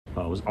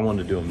I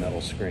wanted to do a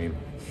metal scream.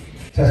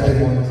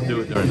 Testing.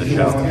 Do it during the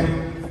show.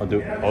 I'll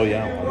do. Oh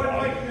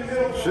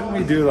yeah. Shouldn't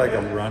we do like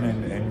a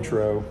run-in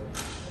intro?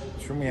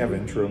 Shouldn't we have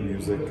intro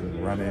music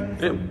and run-in?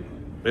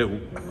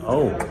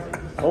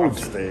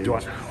 Stage.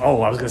 I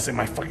was gonna say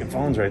my fucking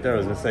phone's right there. I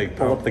was gonna say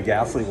pull up the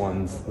Ghastly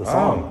Ones, the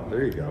song. Oh,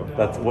 there you go.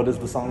 That's what is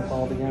the song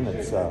called again?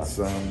 It's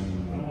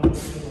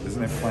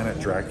isn't it Planet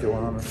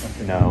Dracula or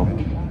something?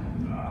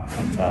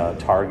 no,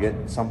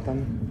 Target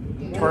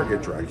something.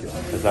 Target Dracula.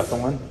 Is that the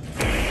one?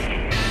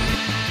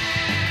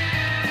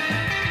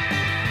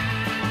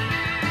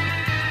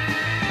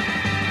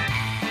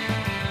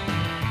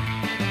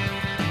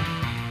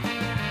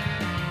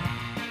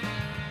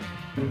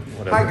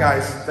 Whatever. Hi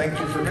guys, thank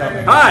you for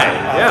coming. Hi,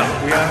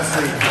 yeah. We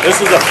honestly,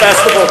 This is a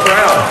festival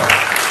crowd.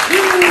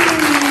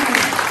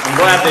 I'm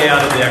glad they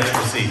added the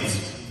extra seats.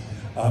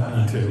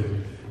 me too.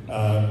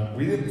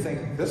 We didn't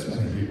think this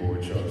many people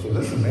would show up, so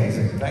this is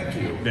amazing. Thank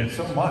you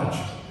so much.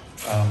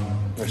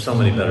 There's so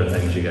many better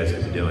things you guys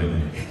could be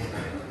doing.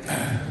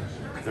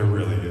 There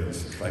really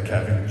is, like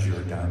having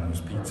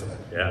Giordano's pizza.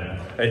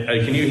 Yeah.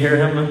 Can you hear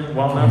him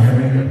well enough?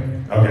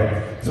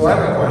 Okay, so I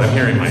have a question. I'm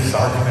hearing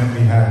myself. Argument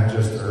we had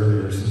just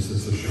earlier, since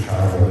it's the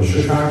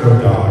Chicago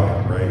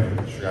dog,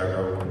 right?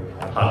 Chicago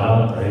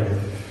hot dog, right?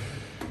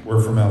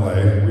 We're from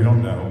LA. We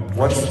don't know.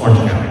 What's the place?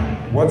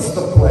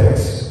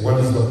 What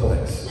is the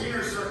place?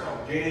 Wiener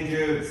Circle, Jane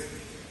Jude's.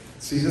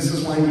 See, this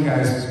is why you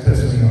guys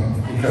piss me off,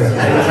 because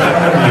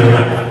every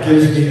one of you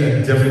gives me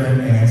a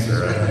different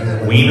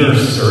answer. Wiener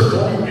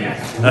Circle?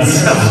 That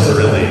sounds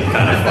really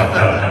kind of fucked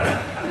up.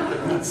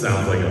 That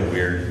sounds like a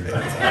weird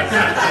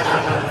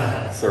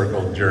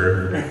circle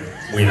jerk.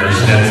 Wiener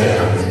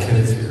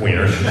Schnitzel.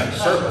 Wiener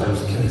Circle.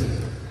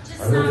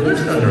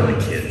 There's not really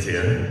kids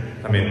here.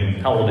 I mean,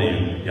 how old are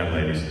you, young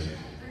ladies?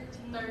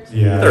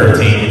 13.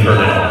 13. You've heard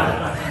it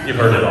all. You've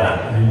heard it all.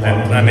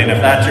 And, I mean,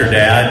 if that's your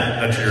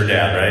dad,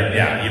 right?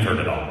 Yeah, you've heard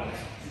it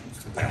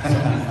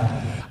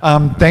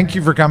all. Thank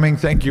you for coming.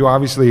 Thank you.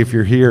 Obviously, if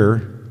you're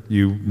here,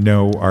 you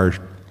know our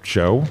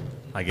show,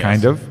 I guess.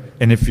 kind of.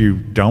 And if you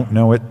don't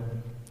know it,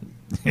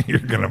 you're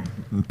going to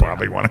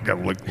probably want to go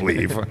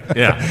leave.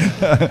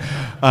 Yeah.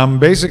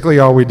 Basically,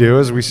 all we do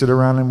is we sit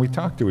around and we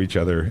talk to each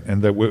other.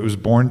 And that it was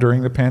born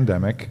during the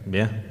pandemic.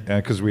 Yeah.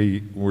 Because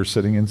we were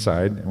sitting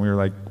inside and we were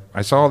like,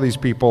 I saw all these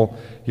people,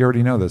 you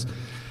already know this,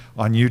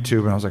 on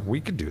YouTube. And I was like,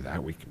 we could do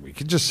that. We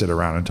could just sit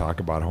around and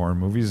talk about horror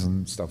movies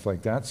and stuff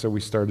like that. So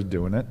we started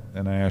doing it.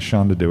 And I asked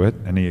Sean to do it.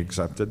 And he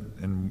accepted.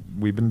 And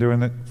we've been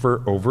doing it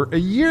for over a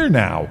year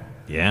now.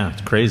 Yeah,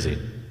 it's crazy.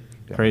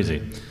 Yeah.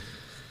 Crazy.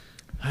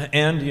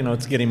 And,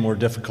 it's getting more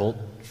difficult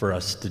for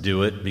us to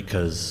do it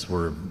because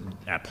we're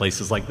at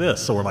places like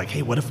this. So we're like,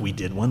 hey, what if we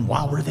did one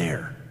while we're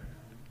there?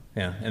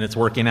 Yeah, and it's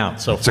working out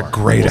so far. It's a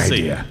great We'll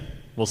idea. See.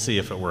 We'll see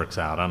if it works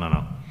out. I don't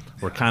know.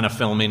 We're kind of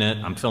filming it.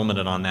 I'm filming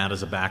it on that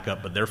as a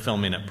backup, but they're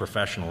filming it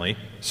professionally.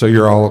 So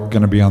you're all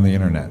going to be on the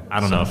internet. I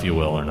don't know if you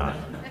will or not.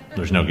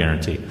 There's no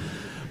guarantee.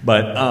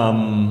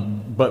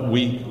 But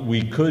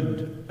we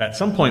could, at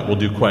some point, we'll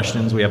do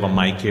questions. We have a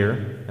mic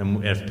here,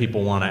 and if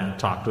people want to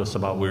talk to us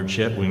about weird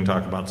shit, we can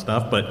talk about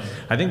stuff. But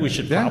I think we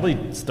should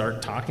probably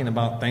start talking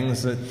about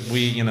things that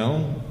we,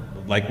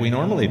 like we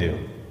normally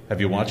do.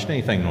 Have you watched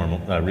anything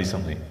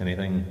recently?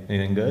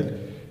 Anything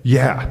good?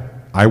 Yeah.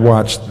 I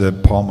watched the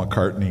Paul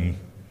McCartney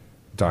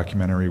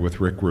documentary with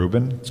Rick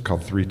Rubin. It's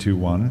called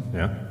 321.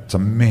 Yeah. It's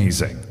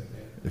amazing.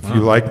 If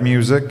you like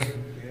music,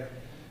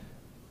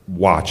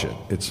 watch it.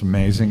 It's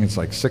amazing. It's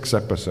like 6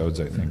 episodes,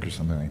 I think, or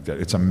something like that.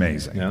 It's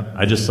amazing. Yeah.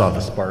 I just saw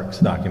the Sparks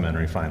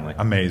documentary finally.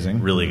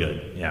 Amazing. Really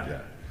good. Yeah.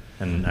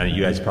 And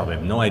you guys probably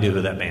have no idea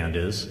who that band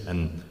is,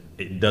 and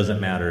it doesn't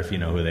matter if you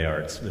know who they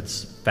are.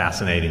 It's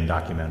fascinating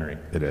documentary.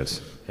 It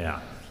is. Yeah.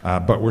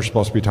 But we're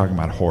supposed to be talking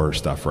about horror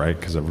stuff, right?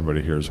 Because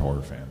everybody here is a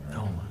horror fan, right?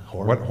 Oh,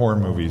 horror. What horror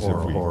movies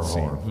have we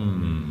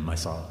seen? I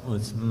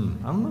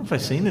don't know if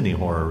I've seen any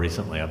horror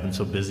recently. I've been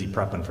so busy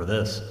prepping for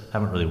this.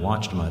 Haven't really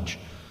watched much.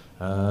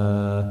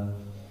 No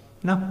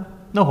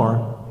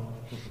horror.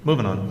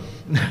 Moving on.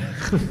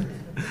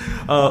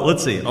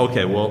 Let's see.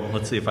 Okay, well,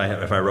 let's see if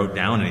I wrote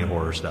down any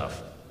horror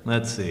stuff.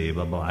 Let's see.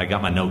 Blah, blah. I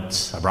got my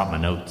notes. I brought my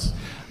notes.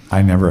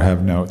 I never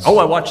have notes. Oh,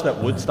 I watched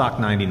that Woodstock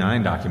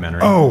 99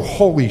 documentary. Oh,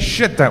 holy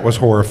shit, that was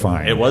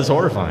horrifying. It was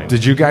horrifying.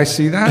 Did you guys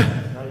see that?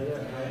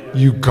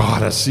 You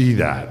gotta see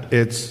that.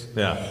 It's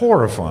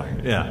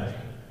horrifying. Yeah.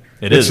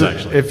 It is,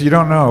 actually. If you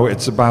don't know,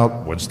 it's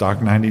about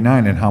Woodstock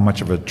 99 and how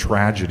much of a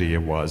tragedy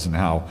it was and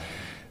how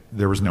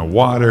there was no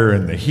water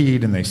and the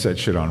heat and they set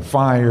shit on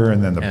fire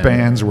and then the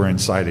bands were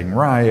inciting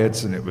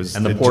riots and it was...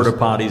 And the porta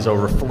potties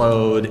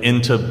overflowed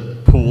into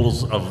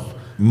pools of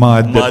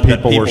mud that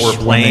people were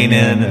playing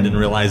in and didn't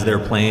realize they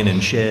were playing in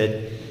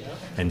shit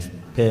and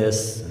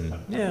piss. And,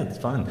 yeah, it's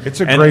fun.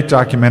 It's a great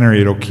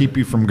documentary. It'll keep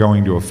you from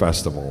going to a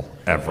festival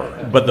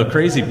ever. But the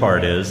crazy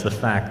part is the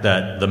fact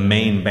that the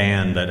main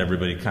band that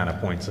everybody kind of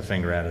points a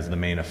finger at as the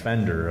main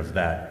offender of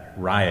that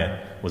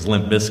riot was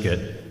Limp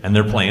Bizkit, and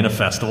they're playing a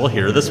festival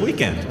here this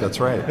weekend. That's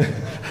right.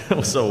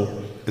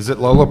 So, is it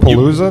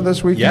Lollapalooza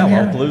this weekend? Yeah,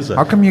 here? Lollapalooza.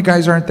 How come you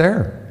guys aren't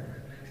there?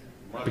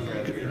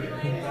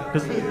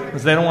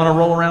 Because they don't want to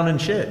roll around in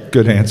shit.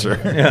 Good answer.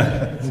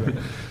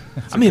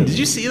 I mean, did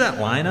you see that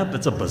lineup?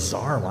 It's a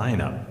bizarre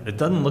lineup. It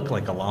doesn't look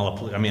like a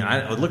Lollapalooza. I mean,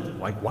 it looked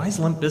like, why is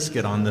Limp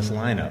Bizkit on this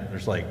lineup?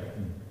 There's like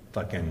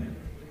fucking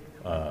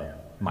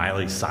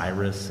Miley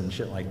Cyrus and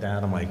shit like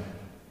that. I'm like,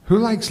 Who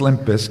likes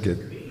Limp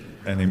Bizkit?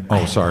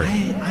 Oh, sorry.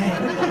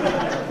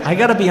 I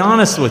gotta be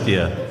honest with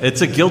you. It's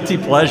a guilty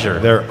pleasure.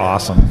 They're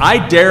awesome.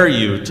 I dare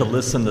you to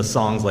listen to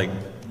songs like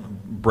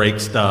Break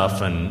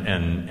Stuff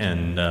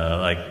and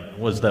like,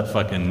 what's that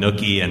fucking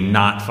Nookie, and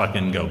not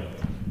fucking go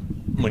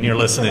when you're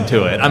listening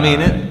to it. I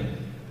mean,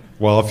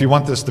 Well, if you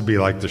want this to be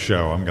like the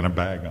show, I'm going to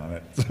bag on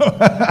it.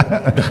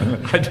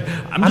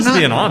 I'm just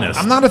being honest.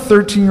 I'm not a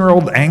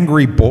 13-year-old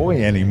angry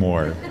boy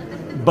anymore.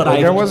 But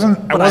Like, I wasn't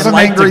I'd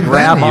like angry to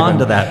grab then, onto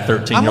even. that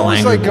 13-year-old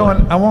angry boy.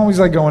 I'm always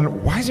like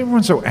going, why is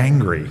everyone so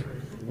angry?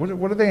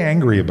 What are they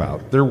angry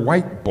about? They're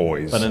white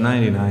boys. But in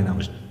 '99, I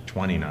was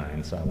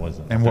 29, so I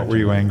wasn't. And what were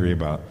you angry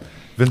about?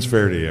 Vince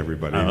Verdi,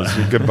 everybody.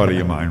 He's a good buddy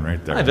of mine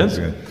right there. Hi, Vince.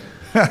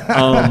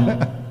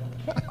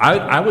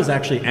 I was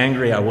actually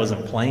angry I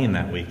wasn't playing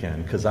that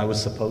weekend because I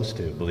was supposed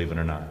to, believe it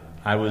or not.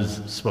 I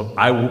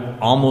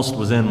almost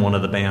was in one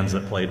of the bands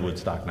that played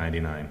Woodstock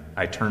 '99.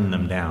 I turned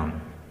them down.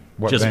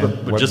 What just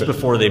band? just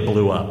before they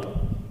blew up.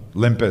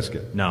 Limp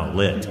Bizkit. No,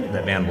 Lit.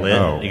 That band Lit.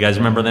 Oh. You guys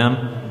remember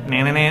them?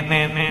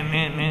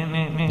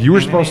 You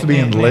were supposed to be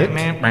in Lit?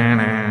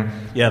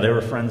 Yeah, they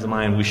were friends of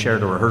mine. We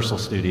shared a rehearsal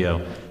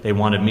studio. They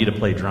wanted me to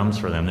play drums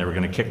for them. They were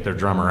going to kick their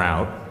drummer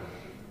out.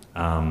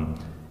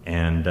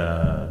 And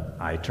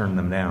I turned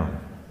them down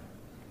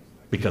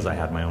because I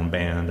had my own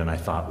band and I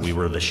thought we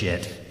were the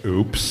shit.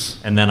 Oops.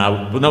 And then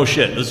no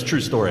shit, this is a true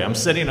story. I'm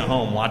sitting at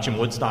home watching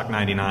Woodstock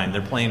 '99.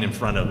 They're playing in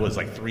front of, it was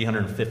like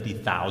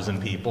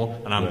 350,000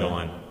 people. And I'm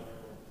going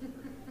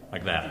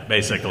like that,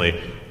 basically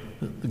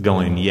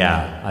going,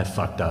 yeah, I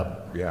fucked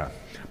up. Yeah.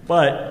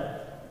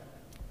 But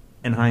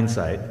in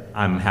hindsight,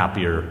 I'm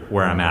happier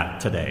where I'm at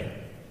today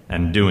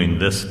and doing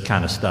this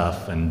kind of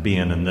stuff and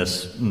being in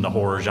the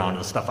horror genre,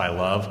 the stuff I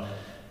love.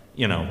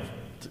 You know,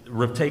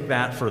 take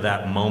that for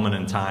that moment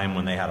in time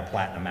when they had a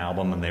platinum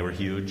album and they were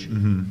huge.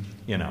 Mm-hmm.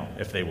 You know,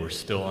 if they were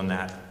still in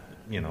that,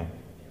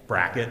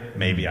 bracket,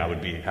 maybe I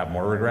would have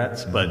more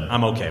regrets, but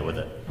I'm okay with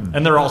it.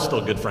 And they're all still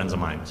good friends of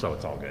mine, so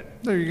it's all good.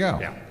 There you go.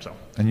 Yeah, so.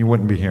 And you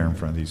wouldn't be here in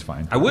front of these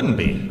fine. I wouldn't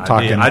be.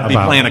 Talking I'd be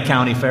about- playing a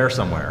county fair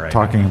somewhere, right?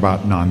 Talking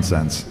about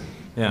nonsense.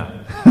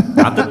 Yeah.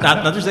 not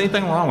that there's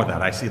anything wrong with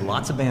that. I see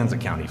lots of bands at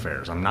county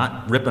fairs. I'm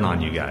not ripping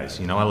on you guys.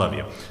 You know I love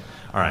you.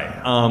 All right.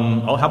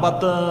 How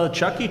about the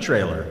Chucky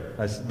trailer?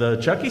 The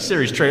Chucky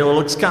series trailer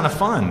looks kind of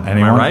fun.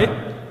 Anyone? Am I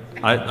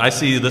right? I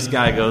see this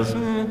guy goes,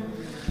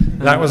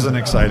 That was an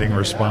exciting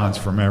response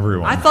from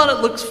everyone. I thought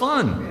it looks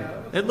fun.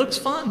 It looks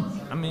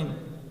fun. I mean,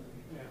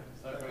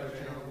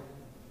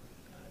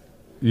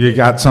 You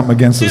got something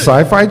against the Dude.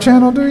 Sci-Fi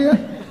Channel, do you?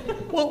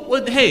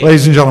 well, hey.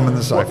 Ladies and gentlemen,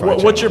 the Sci-Fi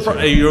Channel. What's your?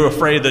 Are you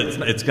afraid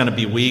that it's going to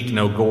be weak,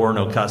 no gore,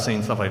 no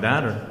cussing, stuff like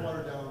that, or?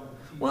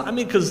 Well, I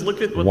mean, because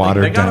look at what they got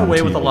Watered-down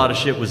away with a TV. lot of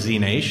shit with Z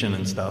Nation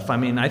and stuff. I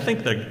mean, I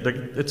think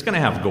it's going to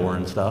have gore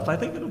and stuff. I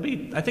think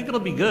it'll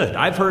be good.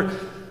 I've heard.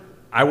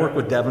 I work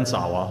with Devin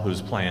Sawa,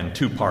 who's playing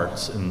two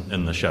parts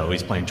in the show.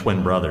 He's playing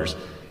twin brothers,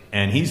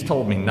 and he's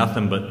told me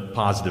nothing but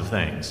positive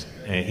things.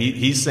 And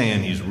he's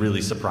saying he's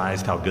really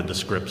surprised how good the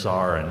scripts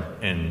are,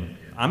 and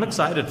I'm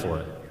excited for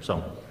it.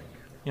 So,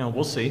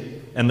 we'll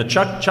see. And the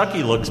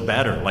Chucky looks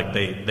better. Like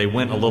they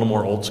went a little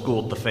more old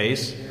school with the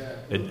face.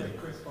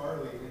 Chris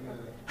Farley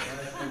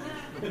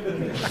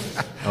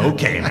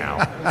Okay,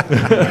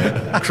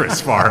 now. Chris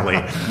Farley.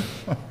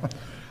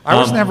 I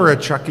was never a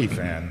Chucky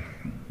fan.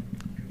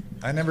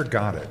 I never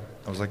got it.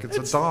 I was like, it's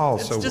a doll,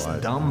 It's so just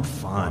what? dumb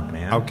fun,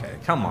 man. Okay.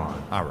 Come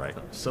on. All right.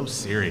 So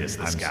serious,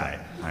 this I'm guy. sorry.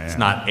 I It's am.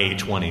 not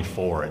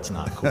A24. It's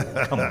not cool.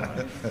 Come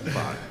on.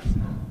 Fuck.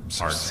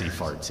 Artsy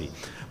fartsy.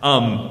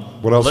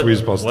 What else are we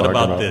supposed to What talk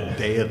about about? the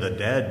Day of the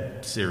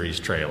Dead series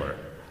trailer?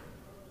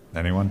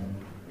 Anyone?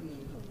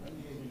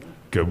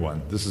 Good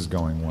one. This is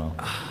going well.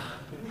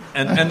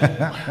 And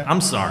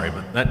I'm sorry,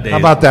 but that day. How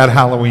about that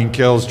Halloween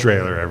Kills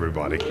trailer,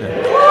 everybody?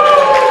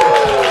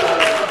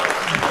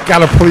 Got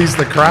to please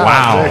the crowd.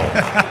 Wow.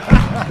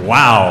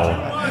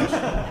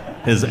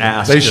 Wow. His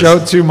ass. They just-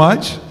 showed too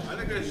much? I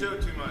think they showed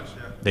too much,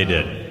 yeah. They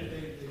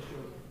did.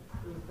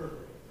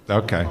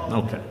 Okay.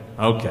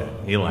 Okay.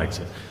 He likes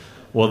it.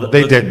 Well,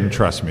 They didn't.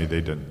 Trust me, they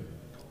didn't.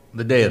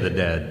 The Day of the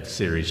Dead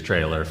series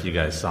trailer, if you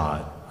guys saw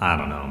it, I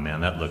don't know,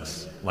 man. That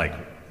looks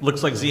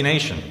like Z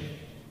Nation.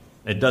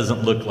 It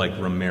doesn't look like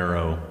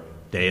Romero,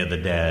 Day of the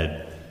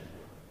Dead.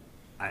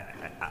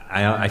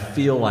 I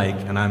feel like,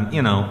 and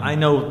I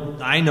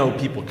know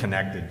people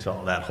connected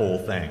to that whole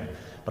thing,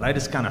 but I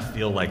just kind of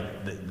feel like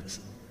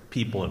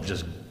people have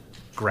just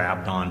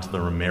grabbed onto the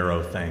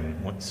Romero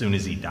thing as soon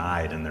as he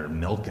died, and they're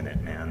milking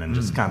it, man, and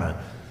just kind of.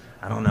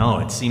 I don't know.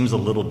 It seems a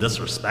little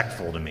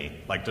disrespectful to me,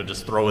 like to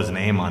just throw his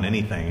name on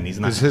anything, and he's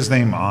not. Is his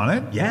name on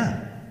it?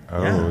 Yeah.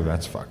 Oh, Yeah.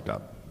 that's fucked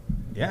up.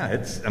 Yeah.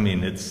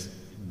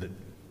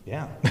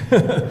 Yeah.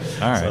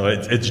 right. So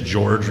it's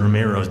George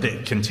Romero's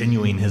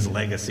continuing his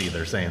legacy,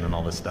 they're saying, and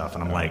all this stuff.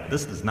 And I'm like,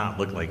 this does not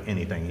look like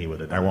anything he would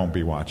have done. I won't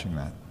be watching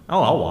that.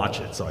 Oh, I'll watch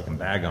it so I can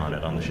bag on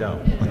it on the show.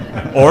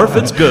 Or if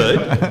it's good,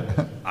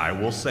 I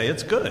will say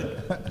it's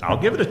good. I'll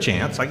give it a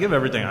chance. I give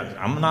everything.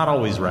 I'm not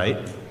always right,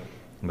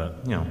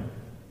 but,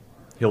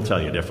 he'll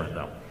tell you different,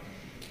 though.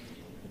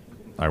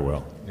 I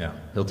will. Yeah,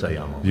 he'll tell you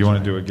I'm always Do you want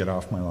to do a get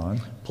off my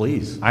lawn?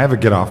 Please. I have a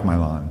get off my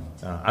lawn.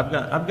 I've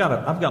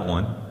got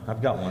one.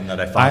 I've got one that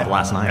I thought of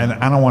last night. And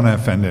I don't want to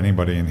offend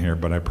anybody in here,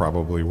 but I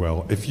probably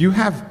will. If you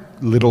have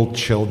little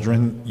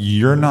children,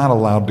 you're not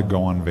allowed to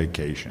go on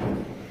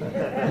vacation.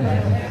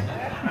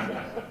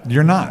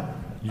 You're not.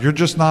 You're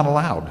just not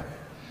allowed.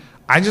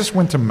 I just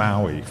went to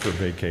Maui for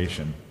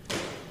vacation,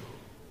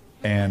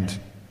 and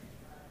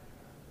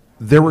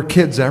there were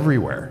kids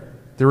everywhere.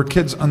 There were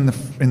kids on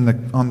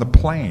the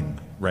plane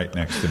right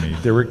next to me.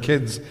 There were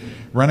kids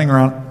running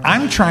around.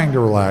 I'm trying to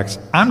relax.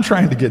 I'm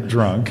trying to get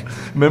drunk.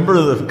 Remember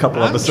the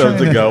couple I'm episodes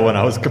trying to- ago when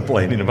I was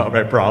complaining about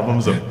my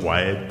problems of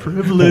white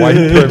privilege? White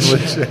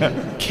privilege.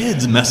 Yeah.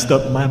 Kids messed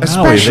up my Maui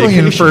Especially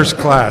in vacation. first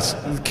class.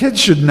 Kids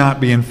should not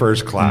be in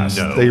first class.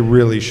 No. They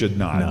really should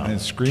not. No. And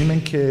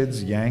screaming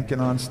kids, yanking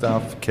on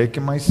stuff,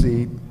 kicking my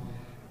seat.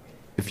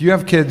 If you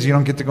have kids, you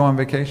don't get to go on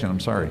vacation. I'm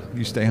sorry.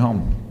 You stay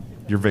home.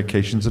 Your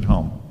vacation's at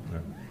home.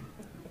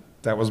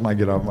 That was my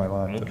get off my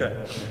lawn.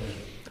 Okay.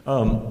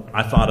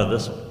 I thought of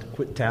this one.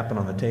 Quit tapping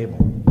on the table.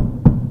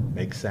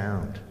 Make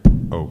sound.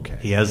 Okay.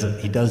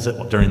 He does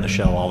it during the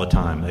show all the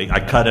time. I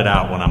cut it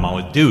out when I'm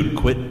always, dude,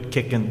 quit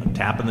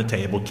tapping the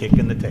table,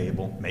 kicking the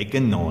table,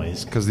 making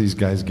noise. Because these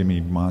guys give me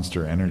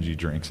Monster energy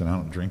drinks, and I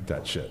don't drink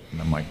that shit. And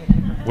I'm like,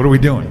 what are we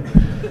doing?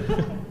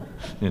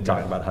 You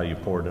talk about how you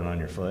poured it on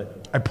your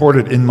foot. I poured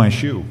it in my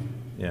shoe.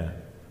 Yeah.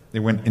 It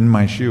went in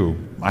my shoe.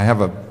 I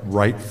have a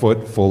right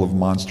foot full of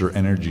Monster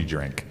energy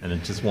drink, And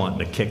it's just wanting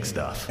to kick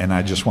stuff. and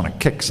I just want to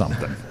kick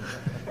something.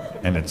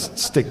 And it's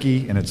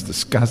sticky, and it's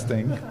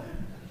disgusting.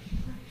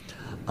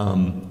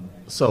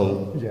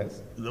 So,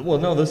 Yes. well,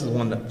 no, this is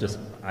one that just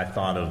I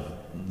thought of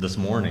this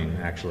morning,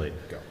 actually.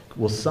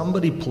 Will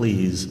somebody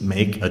please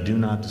make a do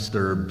not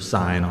disturb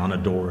sign on a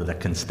door that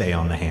can stay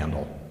on the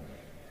handle?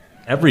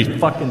 Every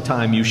fucking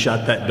time you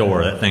shut that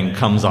door, that thing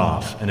comes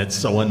off, and it's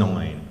so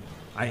annoying.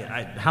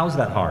 How's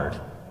that hard?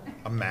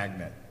 A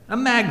magnet. A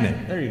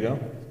magnet. There you go.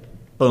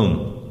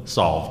 Boom.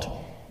 Solved.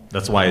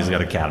 That's why he's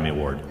got Academy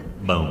Award.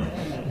 Boom.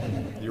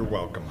 You're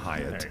welcome,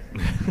 Hyatt.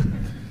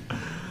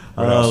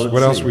 Let's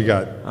What else see. we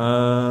got?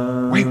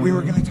 Wait, we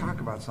were going to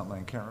talk about something.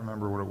 I can't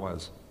remember what it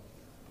was.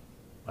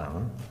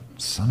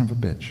 Son of a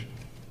bitch.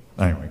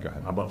 Anyway, go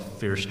ahead. How about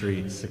Fear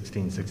Street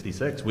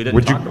 1666? We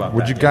didn't talk about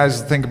Would that you yet.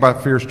 guys think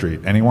about Fear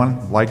Street?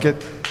 Anyone like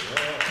it?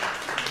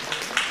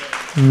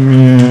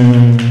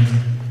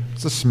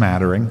 It's a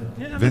smattering.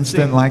 Yeah, Vince let's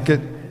didn't see. like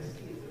it?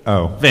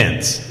 Oh,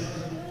 Vince.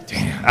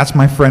 that's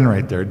my friend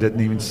right there.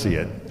 Didn't even see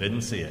it.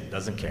 Didn't see it.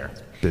 Doesn't care.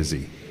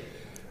 Busy.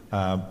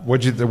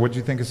 What'd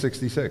you think of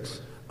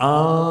 66?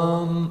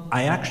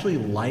 I actually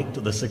liked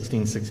the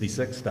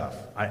 1666 stuff.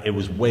 It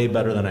was way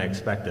better than I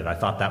expected. I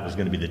thought that was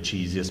going to be the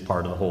cheesiest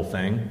part of the whole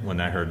thing when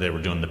I heard they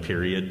were doing the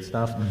period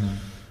stuff.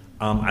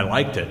 I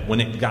liked it.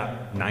 When it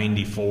got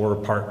 94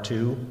 part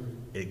 2,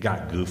 it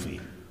got goofy.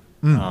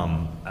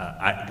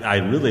 I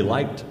really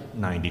liked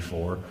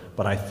 94,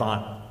 but I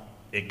thought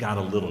it got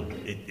a little,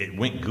 it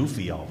went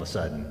goofy all of a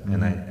sudden.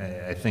 And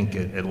I think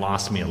it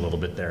lost me a little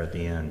bit there at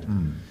the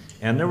end.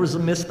 And there was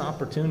missed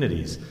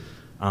opportunities.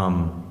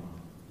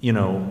 You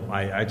know,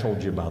 I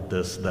told you about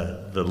this,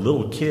 the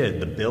little kid,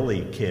 the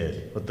Billy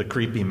kid with the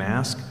creepy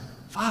mask.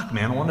 Fuck,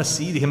 man, I want to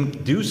see him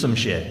do some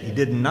shit. He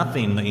did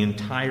nothing the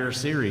entire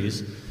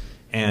series.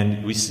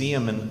 And we see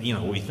him, and, you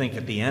know, we think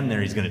at the end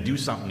there he's going to do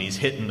something. He's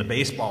hitting the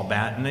baseball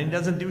bat, and then he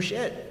doesn't do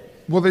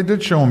shit. Well, they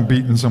did show him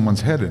beating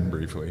someone's head in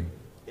briefly.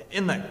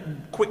 In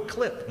that quick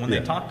clip when they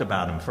talked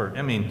about him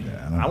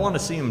I want to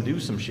see him do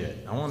some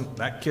shit.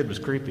 That kid was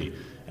creepy.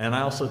 And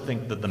I also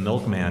think that the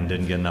milkman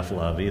didn't get enough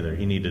love either.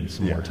 He needed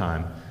some more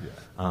time.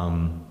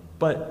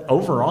 But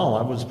overall,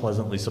 I was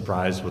pleasantly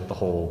surprised with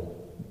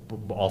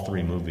all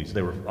three movies.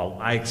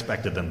 I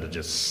expected them to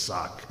just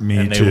suck. Me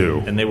and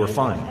too. And they were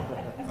fun.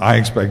 I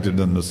expected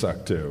them to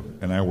suck too,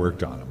 and I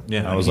worked on them.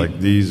 Yeah, I was like,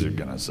 these are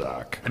gonna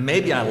suck. And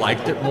maybe I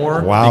liked it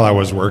more. While I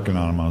was working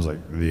on them, I was like,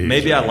 these.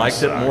 Maybe are I gonna liked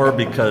suck. it more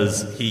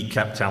because he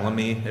kept telling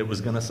me it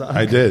was going to suck.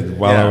 I did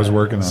while I was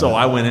working on it. So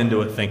I went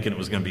into it thinking it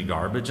was going to be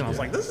garbage, and I was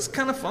like, this is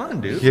kind of fun,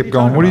 dude. Kept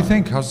going. What do you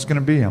talking think? How's it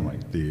gonna be? I'm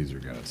like, these are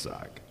gonna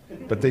suck.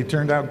 But they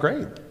turned out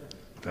great.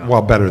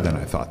 Well, better than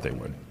I thought they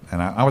would,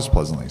 and I was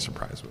pleasantly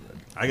surprised with it.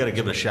 about? I got to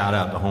give a shout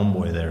out to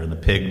Homeboy there in the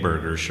pig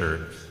burger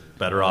shirt.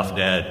 Better Off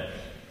Dead.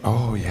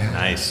 Oh yeah,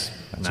 Nice,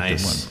 That's a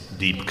nice, good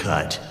deep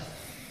cut.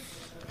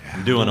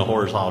 I'm doing a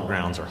Horrors Hallowed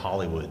Grounds or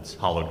Hollywood's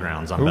Hallowed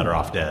Grounds on Ooh. Better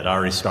Off Dead. I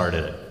already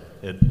started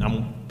it.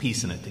 I'm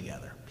piecing it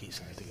together.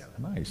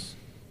 Nice.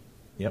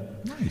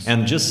 Yep. Nice.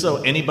 And just so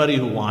anybody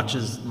who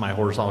watches my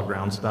Horrors Hallowed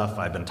Ground stuff,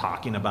 I've been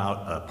talking about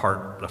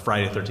a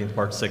Friday the 13th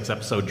Part 6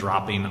 episode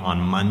dropping on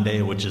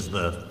Monday, which is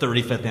the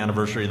 35th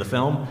anniversary of the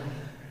film.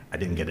 I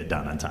didn't get it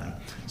done on time.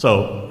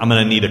 So I'm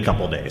going to need a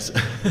couple days.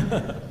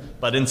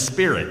 But in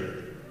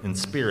spirit,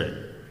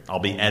 I'll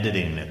be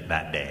editing it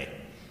that day.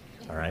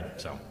 All right,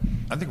 so.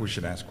 I think we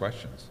should ask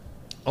questions.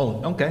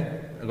 Oh, okay.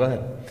 Go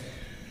ahead.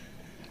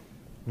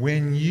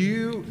 When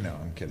you... No,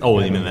 I'm kidding. Oh,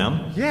 you mean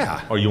them?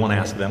 Yeah. Or you want to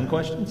ask them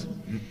questions?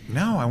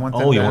 No, I want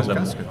them Oh, to you ask want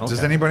them- us. okay.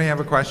 Does anybody have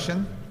a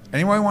question?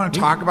 Anyone want to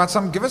talk about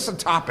something? Give us a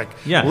topic.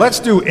 Yeah. Let's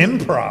do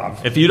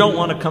improv. If you don't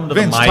want to come to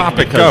Vince, the mic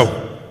topic, because,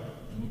 go.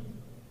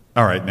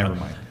 All right, never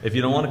mind. If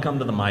you don't want to come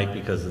to the mic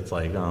because it's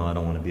like, oh, I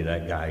don't want to be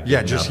that guy.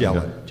 Yeah, giving just up, yell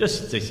it.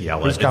 Just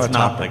yell Who's it. got It's a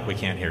not topic? like we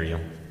can't hear you.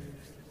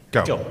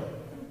 Go. Go.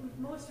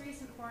 The most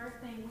recent horror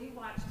thing we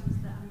watched was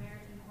the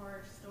American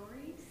Horror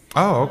Stories.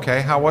 Oh,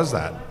 okay. How was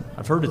that?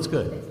 I've heard it's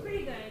good. It's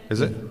pretty good.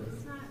 Is it?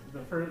 It's not.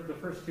 The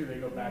first two, they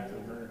go back to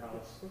the murder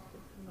house.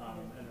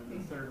 And then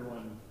the third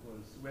one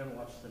was, we haven't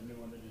watched the new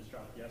one that just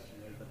dropped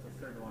yesterday, but the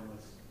third one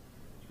was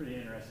pretty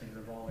interesting,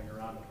 revolving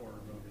around a horror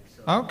movie.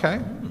 So Okay.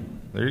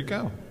 There you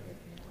go.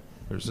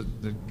 There's a...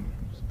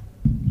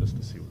 Just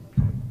to see.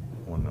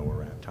 I want to know where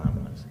we're at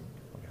time-wise.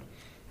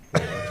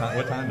 Okay.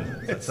 What time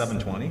is it? Is it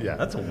 7:20? Yeah.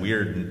 That's a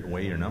weird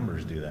way your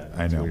numbers do that.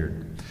 I That's know.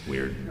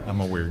 Weird. I'm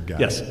a weird guy.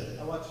 Yes.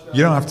 I watched,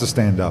 You don't have to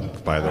stand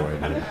up, by the way.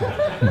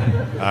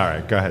 dude. All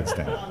right, go ahead,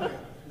 stand up. All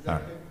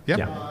right. Yep.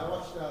 Yeah. I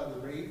watched The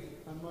Wraith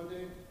on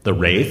Monday. The Have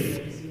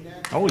Wraith. you seen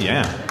that? Oh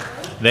yeah.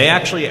 They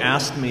actually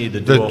asked me to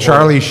do The a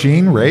Charlie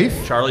Sheen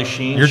Wraith? Charlie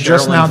Sheen. You're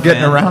just Sherilyn now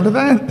getting Fenn. around to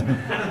that?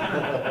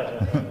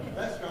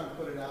 Restaurant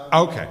put it out.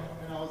 Okay.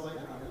 And I was like,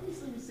 oh, let me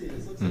see.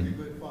 This looks like a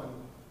good, fun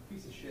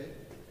piece of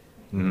shit.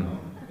 Mm-hmm. You know?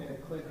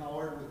 And Clint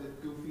Howard with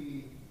the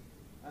goofy,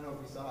 I don't know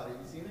if you saw it. Have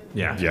you seen it?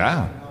 Yeah.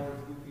 Yeah. Clint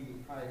Howard's goofy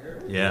high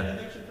hair. Yeah.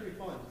 It's actually pretty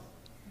fun.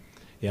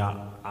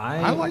 Yeah.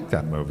 I like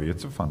that movie.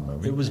 It's a fun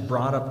movie. It was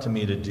brought up to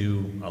me to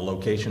do a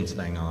locations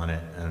thing on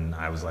it, and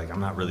I was like, I'm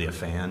not really a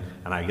fan.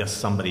 And I guess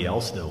somebody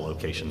else did a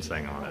locations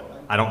thing on it.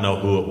 I don't know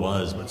who it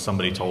was, but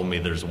somebody told me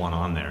there's one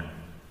on there.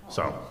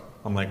 So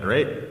I'm like,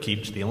 great,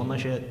 keep stealing my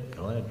shit.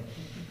 Go ahead.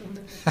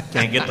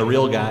 Can't get the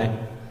real guy.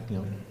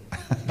 You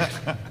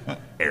know.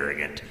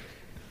 Arrogant.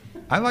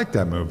 I like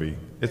that movie.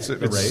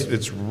 Wraith?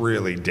 It's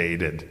really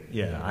dated.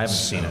 Yeah, I haven't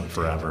seen it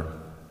forever.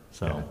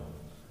 So,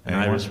 and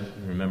I Anyone? just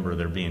remember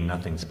there being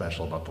nothing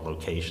special about the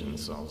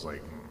locations. So I was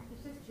like,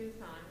 It's just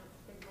Tucson.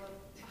 It's big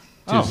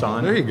look. Tucson.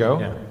 Oh, there you go.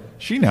 Yeah.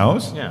 She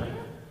knows. Yeah,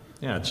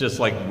 yeah. It's just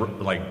like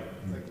I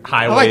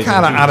highways. like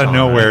kind of in out of Tucson,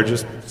 nowhere. right?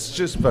 It's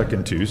just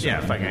fucking Tucson.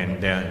 Yeah,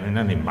 fucking. Yeah, and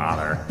doesn't even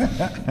bother.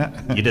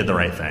 You did the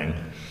right thing.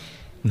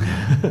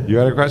 You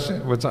had a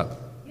question? What's up?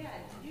 Yeah,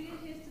 did you get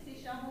a chance to see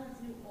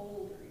Shyamalan's new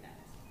Old remake?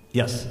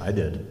 Yes, I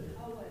did.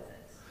 How was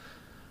it?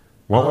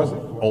 What was it?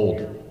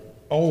 Old.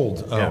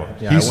 Old. Oh,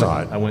 Yeah, he I saw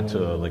went, it. I went to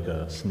like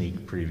a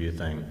sneak preview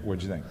thing.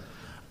 What'd you think?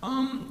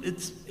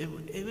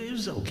 It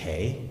was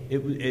okay.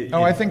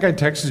 I think I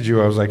texted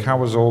you. I was like, "How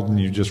was Old?" And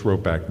you just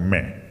wrote back,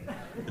 "Meh."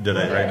 Did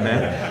I right,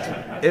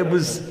 man? It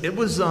was.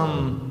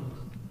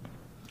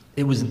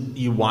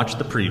 You watch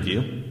the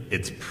preview.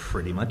 It's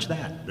pretty much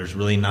that. There's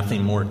really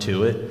nothing more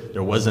to it.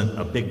 There wasn't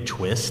a big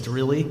twist,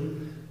 really.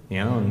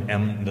 You know,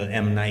 the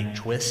M. Night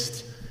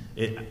twist.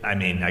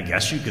 I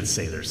guess you could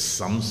say there's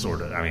some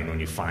sort of. When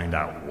you find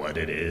out what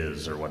it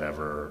is or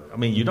whatever.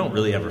 You don't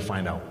really ever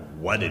find out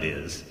what it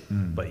is,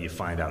 but you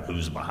find out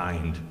who's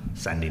behind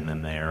sending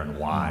them there and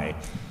why.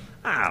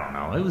 I don't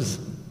know. It was.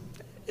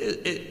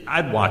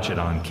 I'd watch it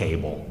on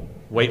cable.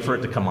 Wait for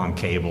it to come on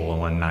cable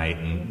one night,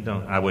 and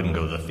I wouldn't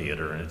go to the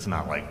theater. And it's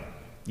not like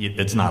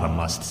it's not a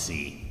must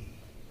see.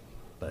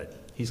 But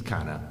he's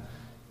kind of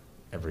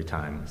every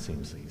time it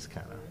seems he's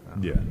kind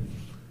of Yeah.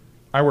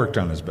 I worked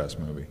on his best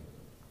movie,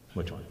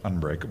 Which one?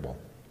 Unbreakable.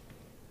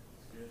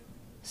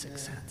 Sixth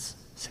Sense.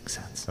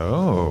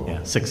 Oh.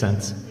 Yeah, Sixth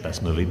Sense,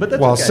 best movie. But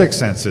that's Well, okay. Sixth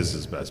Sense is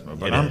his best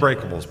movie, but It is.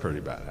 Unbreakable's pretty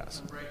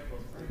badass.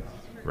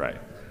 Right.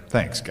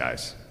 Thanks,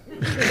 guys.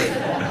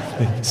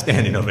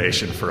 Standing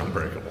ovation for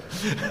Unbreakable.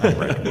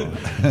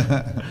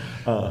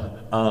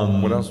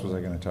 What else was I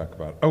going to talk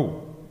about?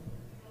 Oh.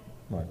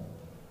 What?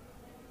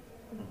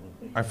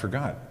 I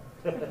forgot.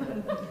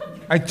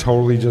 I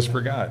totally just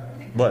forgot.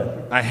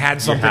 What? I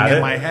had something had in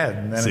it? my head,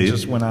 and then See? it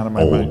just went out of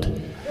my Old.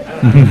 mind.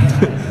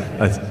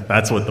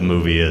 That's what the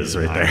movie is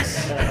right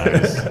Nice.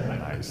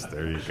 Nice.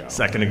 There you go. there.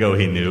 Second ago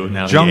he knew.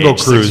 Now he Jungle aged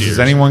 6 Cruise. years. Is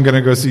anyone going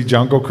to go see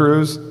Jungle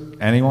Cruise?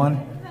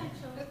 Anyone?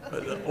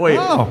 Wait.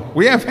 Oh,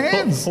 we have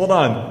hands. Hold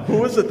on. Who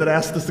was it that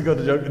asked us to go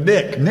to Jungle?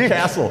 Nick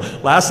Castle.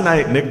 Last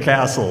night, Nick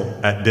Castle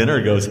at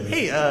dinner goes,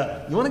 "Hey,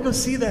 you want to go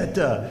see that?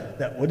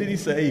 That what did he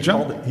say?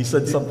 He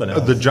said something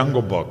else. The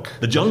Jungle Book.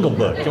 The Jungle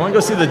Book. You want to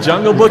go see the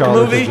Jungle Book call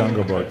it movie? The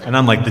Jungle Book. And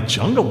I'm like, the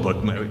Jungle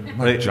Book movie.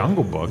 What,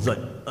 Jungle Book? He's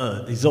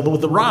like, he's over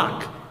with The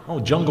Rock. Oh,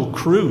 Jungle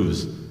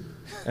Cruise.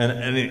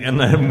 And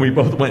then we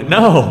both went,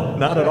 no,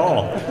 not at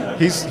all.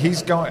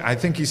 He's going. I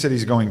think he said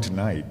he's going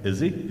tonight. Is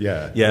he?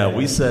 Yeah. Yeah,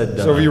 we said.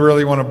 So if you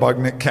really want to bug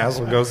Nick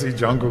Castle, go see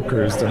Jungle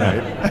Cruise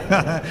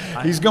tonight.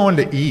 He's going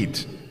to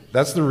eat.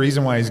 That's the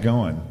reason why he's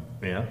going.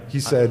 Yeah. He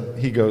said,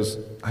 he goes,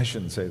 I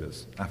shouldn't say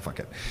this. Fuck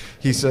it.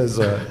 He says,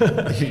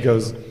 he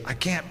goes, I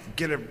can't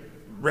get a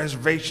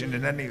reservation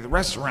in any of the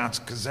restaurants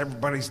because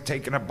everybody's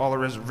taking up all the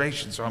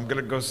reservations. So I'm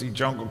going to go see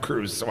Jungle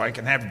Cruise so I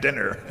can have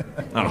dinner.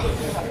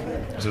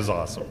 Which is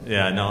awesome.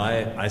 Yeah, no,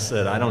 I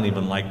said I don't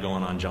even like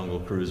going on Jungle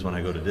Cruise when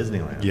I go to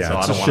Disneyland. Yeah, so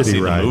it's I a don't want to shitty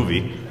see ride. the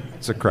movie.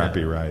 It's a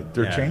crappy ride.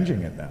 They're Yeah.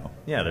 changing it now.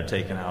 Yeah, they're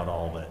taking out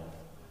all the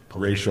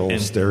Racial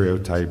and-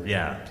 stereotype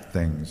Yeah,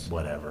 things.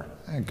 whatever.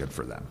 Good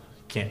for them.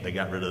 They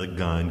got rid of the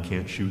gun,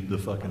 can't shoot the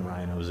fucking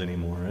rhinos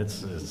anymore.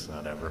 It's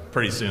whatever.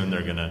 Pretty soon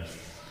they're gonna,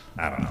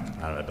 I don't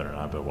know.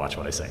 I better watch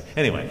what I say.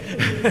 Anyway.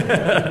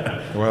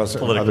 Well, so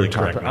Politically other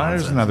correct topic. There's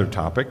nonsense. another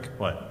topic.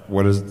 What?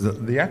 What is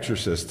the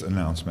Exorcist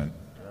announcement?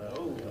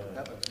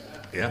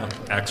 Yeah,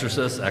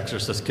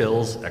 Exorcist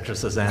kills,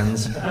 Exorcist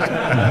ends. It's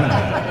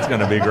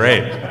gonna be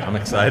great. I'm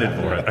excited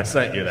for it. I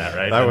sent you that,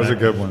 right? That was a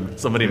good one.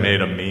 Somebody Yeah.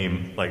 made a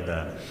meme like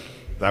that.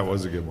 That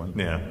was a good one.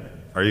 Yeah.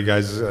 Are you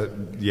guys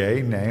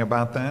yay, nay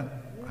about that?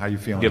 How you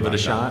feeling? Give it about a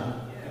shot.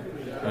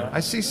 that? I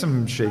see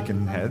some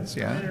shaking heads.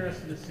 I'm Yeah.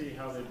 interested to see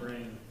how they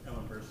bring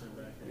Ellen Burstyn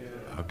back into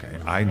it. Okay,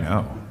 I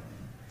know.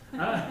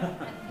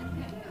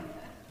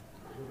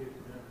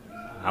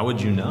 How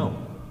would you know?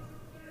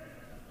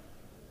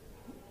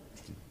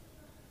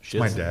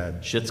 My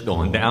dad. Shit's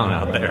going down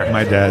out there.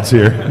 My dad's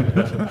here.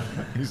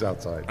 He's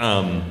outside.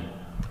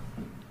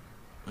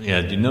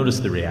 Yeah, did you notice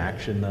the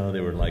reaction though? They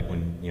were like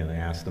when they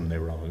asked them, they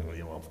were all,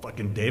 well,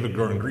 fucking David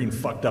Gordon Green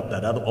fucked up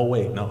that other. Oh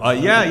wait, no,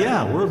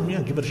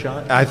 give it a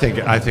shot. I think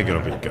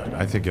it'll be good.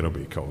 I think it'll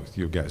be cool.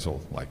 You guys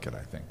will like it.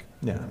 I think.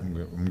 Yeah. I'm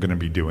going to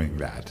be doing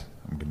that.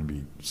 I'm going to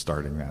be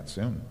starting that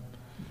soon.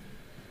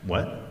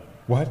 What?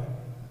 What?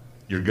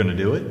 You're gonna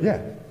do it?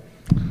 Yeah.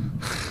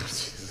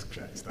 Jesus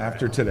Christ!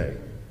 After today.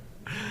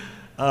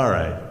 All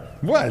right.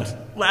 What?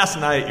 Last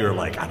night you were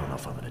like, I don't know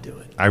if I'm gonna do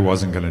it. I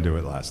wasn't going to do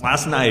it last night.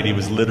 Last night he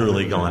was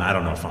literally going, I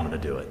don't know if I'm gonna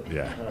do it.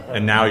 Yeah.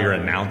 And now you're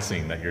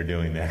announcing that you're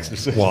doing the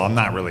exercise. Well, I'm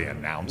not really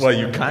announcing. Well,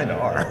 you kind of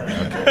are.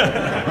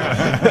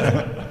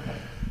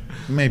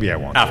 Maybe I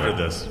won't. After do it.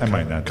 this, I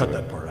might not cut do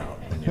that it. part out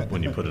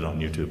when you put it on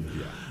YouTube.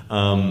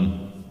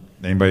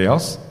 Anybody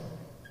else?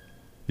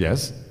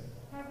 Yes.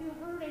 Have you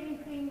heard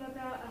anything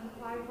about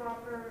Clive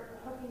Rocker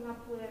hooking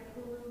up with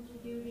Hulu to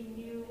do the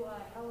new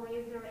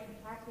Hellraiser and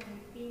casting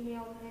a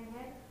female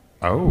pinhead?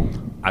 Oh.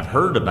 I've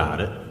heard about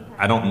it.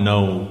 I don't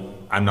know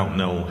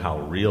how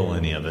real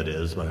any of it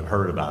is, but I've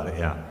heard about it.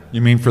 Yeah.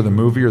 You mean for the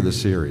movie or the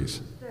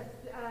series?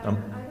 I don't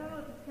know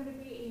if it's going to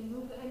be a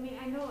movie. I mean,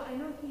 I know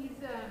he's.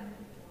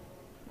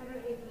 I don't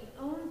know if he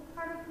owns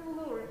part of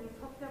Hulu or if he's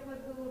hooked up with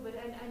Hulu, but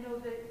I know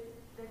that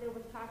there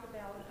was talk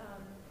about.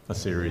 A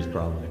series,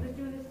 probably. They're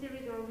doing a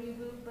series or a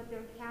reboot, but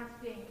they're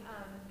casting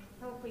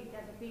Hellfleet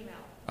as a female.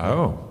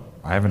 Oh,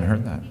 I haven't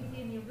heard that.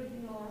 In the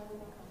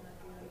original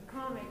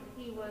comic,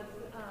 he was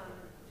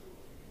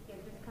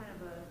just kind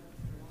of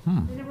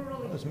a. They never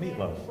really was said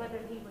Meatloaf. whether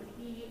he was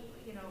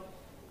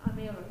a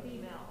male or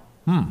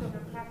female. So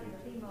they're casting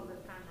a female this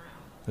time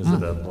around. Is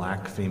it a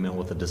black female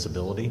with a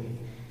disability?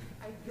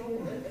 I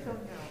don't think so, no.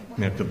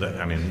 Yeah, 'cause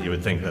I mean, you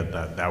would think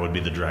that would be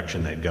the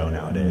direction they'd go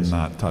nowadays.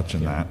 Not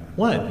touching that.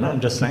 What? No,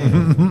 I'm just saying.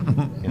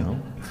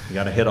 You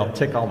got to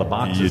tick all the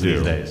boxes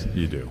these days.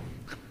 You do.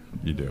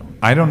 You do.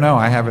 I don't know.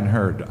 I haven't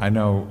heard. I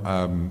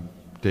know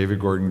David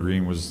Gordon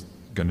Green was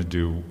going to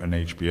do an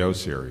HBO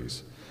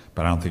series,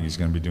 but I don't think he's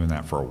going to be doing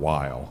that for a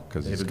while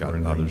because he's David got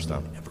Gordon other Green's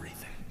stuff. doing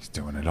everything. He's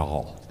doing it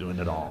all. He's doing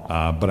it all.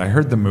 But I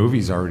heard the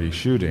movie's already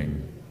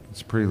shooting.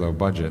 It's pretty low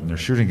budget, and they're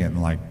shooting it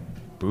in like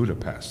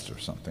Budapest or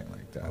something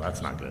like that. Well,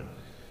 that's not good.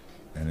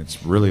 And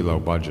it's really low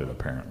budget,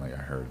 apparently, I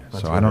heard.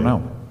 That's So where I don't they-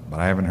 know. But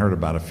I haven't heard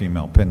about a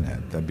female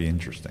pinhead. That'd be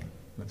interesting.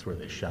 That's where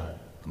they shot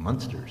the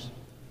Munsters.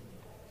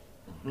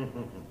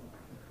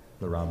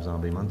 The Rob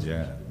Zombie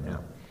Munsters. Yeah.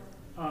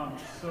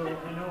 So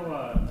I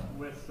know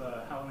with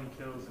Halloween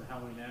Kills and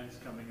Halloween Ends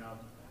coming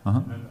up, Uh-huh.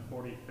 and then the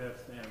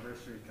 45th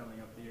anniversary coming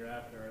up the year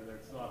after,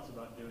 there's thoughts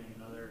about doing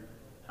another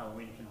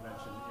Halloween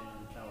convention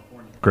in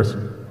California. Chris?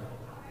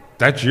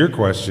 That's your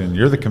question.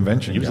 You're the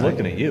convention He was guy.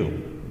 looking at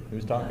you. He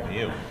was talking to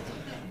you.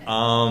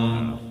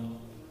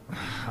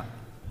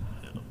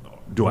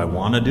 Do I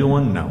want to do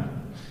one? No.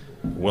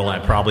 Will I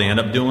probably end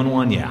up doing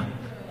one? Yeah.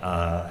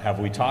 Have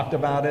we talked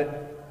about it?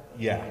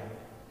 Yeah.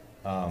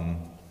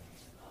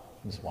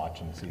 Just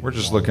watching to see. We're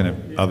just looking at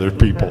other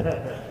people.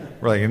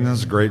 We're like, isn't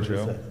this a great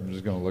show? I'm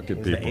just going to look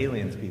at There's the people.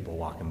 aliens people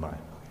walking by.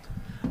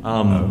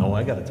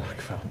 I got to talk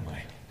about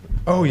my.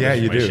 Oh, yeah,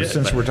 you my do. shit,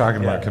 Since but- we're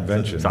talking yeah, about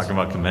conventions. Talking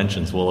about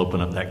conventions, we'll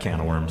open up that can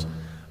of worms.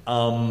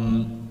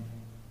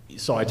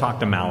 So I talked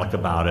to Malik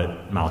about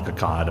it, Malik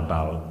Akkad,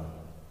 about,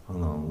 I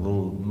don't know, a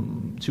little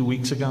 2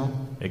 weeks ago.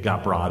 It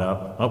got brought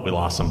up. Oh, we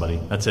lost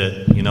somebody. That's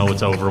it. You know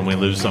it's over when we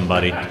lose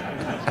somebody.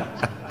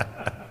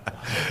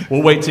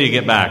 We'll wait till you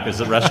get back.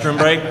 Is it restroom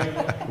break?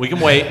 We can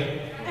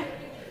wait.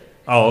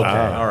 Oh, okay.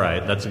 All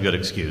right. That's a good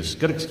excuse.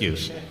 Good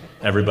excuse.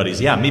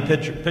 Everybody's, me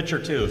pitcher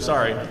too.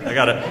 Sorry. I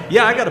got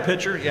a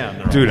pitcher. Yeah.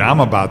 they're all- Dude, I'm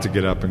about to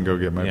get up and go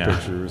get my Yeah,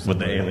 pictures. with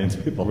the aliens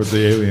people. With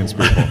the aliens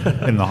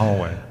people in the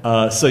hallway.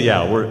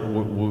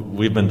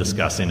 We've been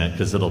discussing it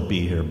because it'll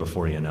be here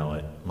before you know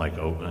it.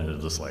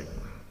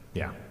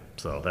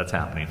 So that's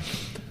happening.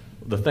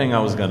 The thing I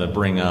was going to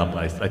bring up,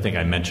 I think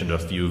I mentioned to a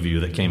few of you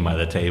that came by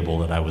the table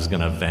that I was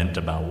going to vent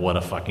about what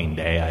a fucking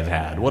day I've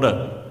had.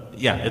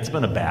 It's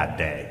been a bad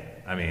day.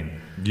 I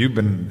mean, You've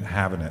been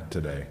having it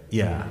today.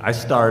 yeah, I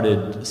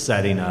started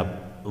setting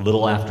up a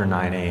little after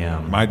 9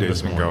 a.m. My day's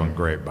this been morning. going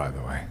great, by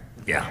the way.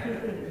 Yeah,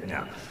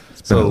 yeah.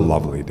 It's been a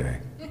lovely day.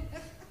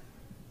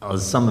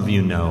 As some of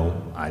you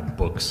know, I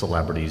book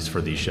celebrities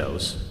for these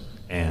shows.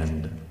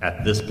 And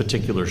at this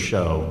particular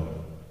show,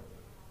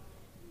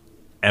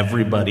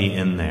 everybody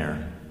in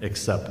there,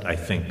 except I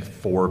think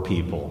 4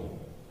 people,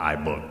 I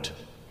booked.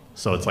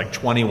 So it's like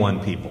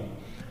 21 people.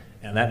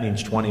 And that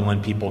means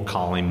 21 people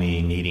calling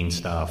me, needing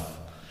stuff,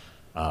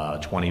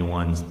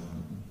 21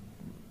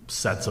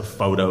 sets of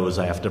photos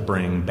I have to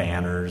bring,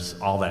 banners,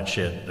 all that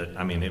shit.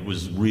 It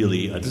was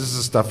really This is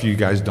the stuff you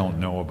guys don't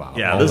know about.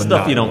 yeah, All this the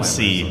stuff you don't non-glamours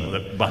see of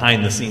it.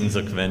 behind the scenes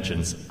of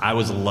conventions. I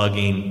was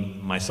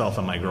lugging, myself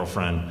and my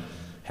girlfriend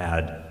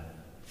had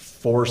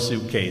 4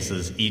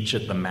 suitcases, each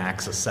at the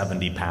max of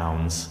 70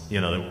 pounds.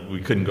 You know, we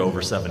couldn't go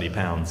over 70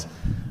 pounds,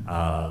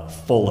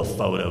 full of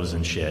photos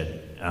and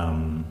shit.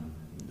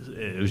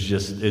 It was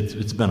just,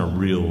 it's been a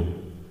real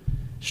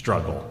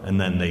struggle.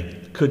 And then they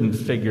couldn't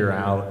figure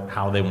out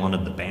how they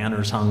wanted the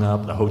banners hung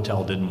up. The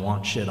hotel didn't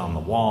want shit on the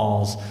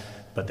walls,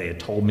 but they had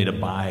told me to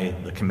buy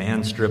the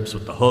command strips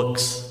with the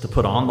hooks to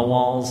put on the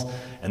walls.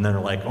 And then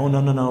they're like, oh,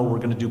 no, we're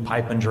going to do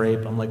pipe and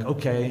drape. I'm like,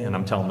 okay. And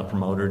I'm telling the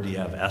promoter, do you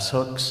have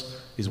S-hooks?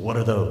 He's, what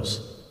are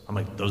those? I'm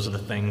like, those are the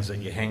things that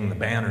you hang the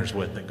banners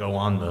with that go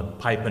on the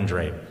pipe and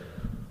drape.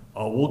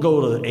 Oh, we'll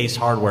go to Ace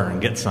Hardware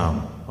and get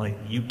some. Like,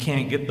 you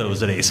can't get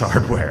those at Ace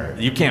Hardware.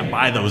 You can't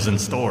buy those in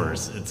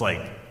stores. It's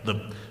like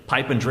the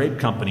pipe and drape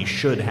company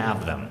should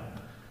have them.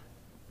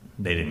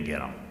 They didn't get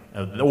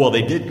them. Well,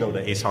 they did go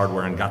to Ace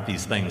Hardware and got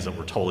these things that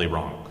were totally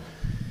wrong.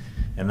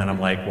 And then I'm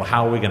like, well,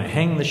 how are we going to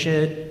hang the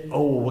shit?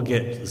 Oh, we'll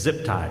get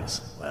zip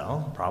ties.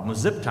 Well, the problem with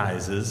zip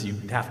ties is you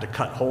have to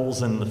cut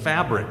holes in the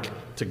fabric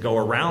to go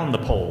around the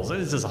poles.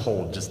 It's just a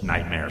whole just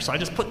nightmare. So I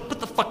just put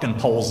the fucking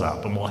poles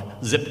up and we'll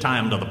zip tie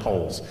them to the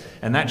poles.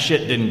 And that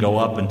shit didn't go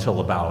up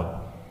until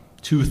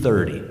about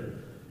 2:30.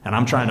 And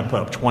I'm trying to put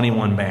up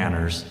 21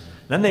 banners.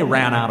 Then they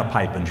ran out of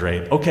pipe and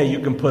drape. Okay, you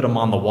can put them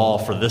on the wall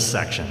for this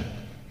section.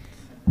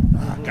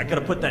 I could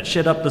have put that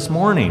shit up this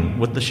morning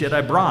with the shit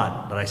I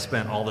brought, but I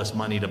spent all this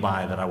money to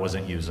buy that I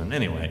wasn't using.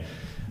 Anyway,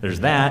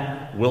 there's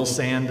that. Will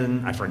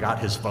Sandin, I forgot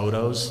his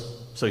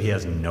photos, so he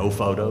has no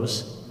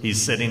photos.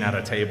 He's sitting at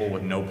a table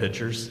with no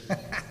pictures,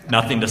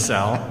 nothing to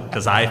sell,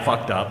 because I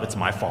fucked up. It's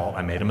my fault.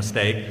 I made a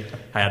mistake.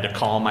 I had to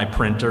call my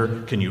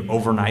printer. Can you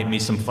overnight me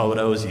some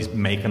photos? He's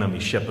making them.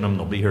 He's shipping them.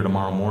 They'll be here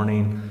tomorrow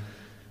morning.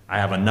 I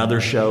have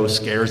another show,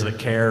 Scares That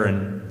Care,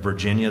 in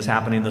Virginia is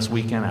happening this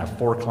weekend. I have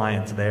 4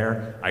 clients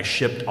there. I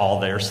shipped all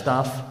their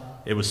stuff.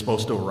 It was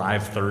supposed to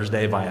arrive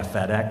Thursday via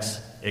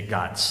FedEx. It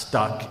got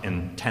stuck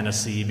in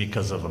Tennessee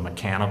because of a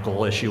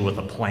mechanical issue with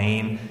a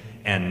plane,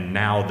 and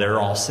now they're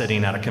all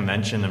sitting at a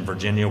convention in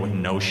Virginia with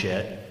no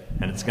shit,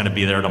 and it's going to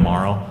be there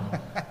tomorrow.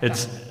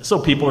 So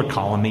people are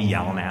calling me,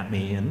 yelling at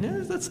me, and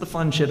that's the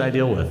fun shit I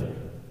deal with.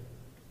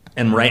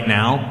 And right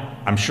now,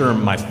 I'm sure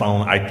my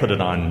phone, I put it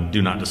on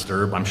Do Not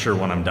Disturb. I'm sure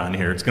when I'm done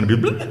here, it's going to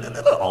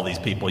be all these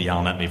people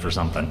yelling at me for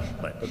something.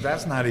 But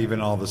that's not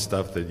even all the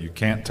stuff that you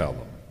can't tell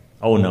them.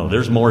 Oh no,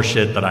 there's more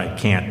shit that I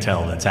can't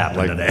tell that's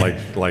happening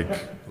today.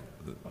 Like,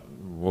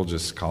 we'll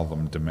just call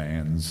them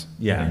demands.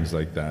 Yeah. Things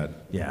like that.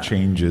 Yeah.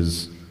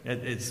 Changes.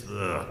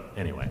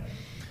 Anyway.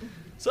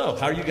 So,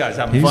 how are you guys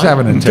having He's fun?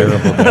 having a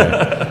terrible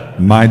day.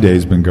 My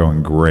day's been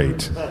going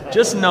great.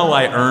 Just know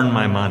I earn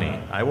my money.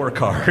 I work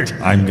hard.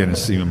 I'm going to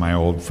see my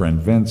old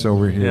friend Vince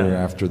over here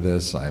Yeah. after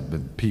this.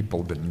 People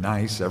have been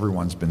nice.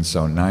 Everyone's been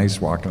so nice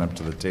walking up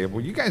to the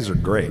table. You guys are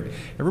great.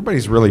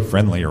 Everybody's really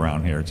friendly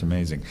around here. It's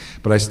amazing.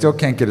 But I still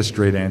can't get a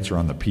straight answer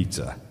on the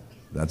pizza.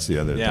 That's the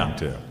other Yeah.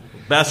 thing, too.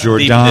 Best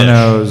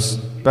Giordano's.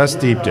 Best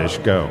deep dish.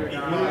 Go.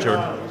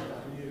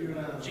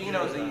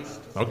 Gino's East.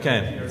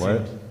 Okay.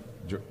 What?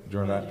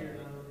 Giordano?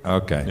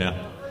 Okay.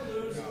 Yeah.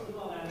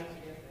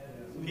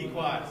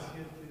 Pequot.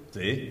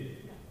 See?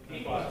 I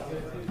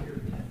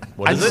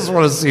What is just it?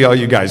 want to see all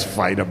you guys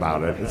fight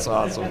about it. It's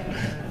awesome.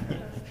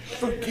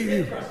 Fuck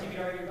you.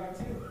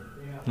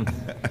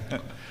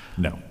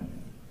 No.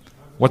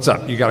 What's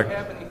up? You got Do you a,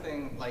 have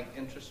anything like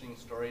interesting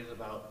stories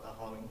about the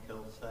Halloween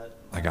Kills set?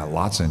 I got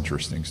lots of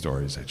interesting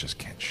stories. I just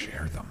can't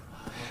share them.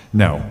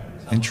 No.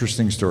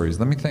 Interesting stories.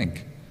 Let me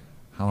think.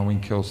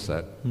 Halloween Kill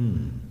set.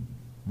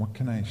 What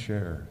can I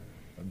share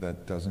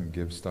that doesn't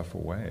give stuff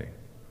away?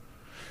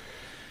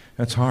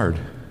 That's hard.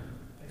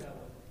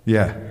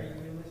 Yeah.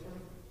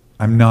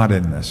 I'm not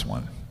in this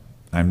one.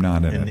 I'm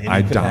not in In it. any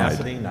I died.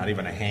 capacity? Not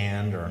even a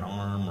hand or an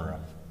arm or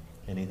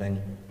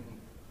anything?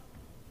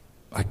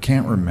 I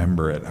can't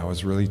remember it. I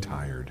was really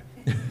tired.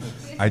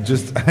 I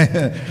just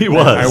He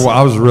was.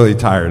 I was really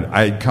tired.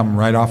 I'd come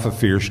right off of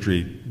Fear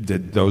Street,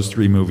 did those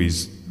 3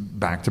 movies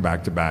back to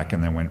back to back,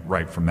 and then went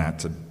right from that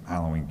to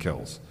Halloween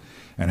Kills.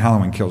 And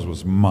Halloween Kills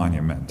was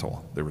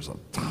monumental. There was a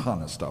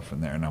ton of stuff in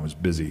there, and I was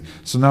busy.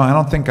 So no, I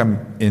don't think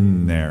I'm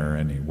in there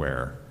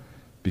anywhere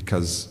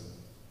because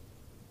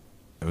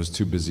it was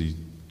too busy.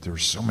 There were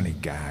so many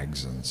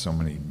gags and so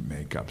many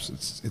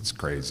makeups. It's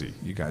crazy.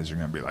 You guys are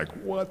going to be like,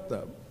 what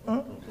the?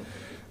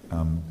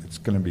 It's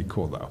going to be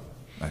cool though,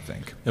 I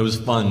think. It was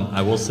fun.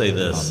 I will say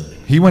this.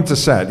 He went to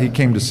set. He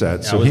came to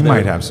set, I so was he there.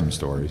 might have some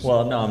stories.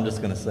 Well, no, I'm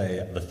just going to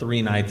say the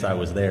 3 nights I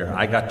was there,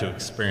 I got to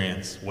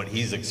experience what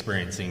he's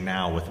experiencing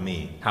now with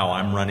me. How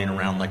I'm running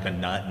around like a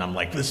nut and I'm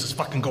like, this is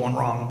fucking going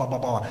wrong, blah, blah,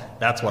 blah.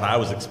 That's what I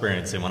was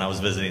experiencing when I was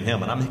visiting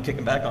him. And I'm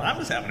kicking back. I'm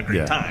just having a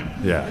great time.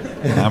 Yeah.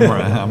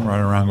 I'm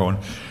running around going,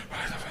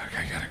 why the fuck,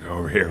 I got to go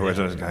over here. I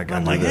got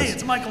I'm to like, do this. hey,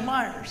 it's Michael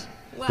Myers.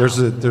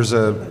 There's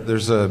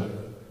a,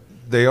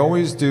 they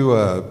always do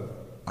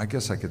I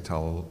guess I could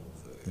tell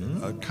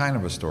a kind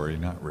of a story,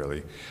 not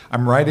really.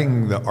 I'm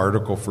writing the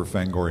article for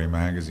Fangoria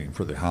magazine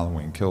for the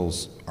Halloween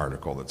Kills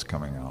article that's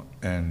coming out,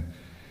 and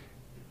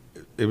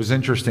it was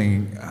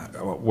interesting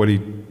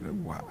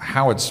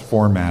how it's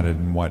formatted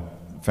and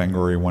what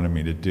Fangoria wanted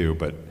me to do,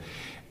 but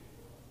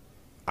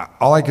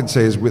all I can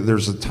say is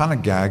there's a ton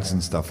of gags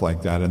and stuff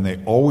like that, and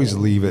they always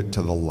leave it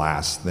to the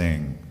last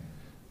thing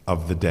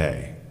of the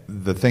day,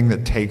 the thing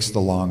that takes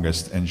the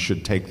longest and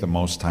should take the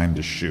most time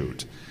to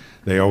shoot.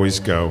 They always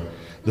go,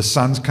 the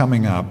sun's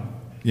coming up,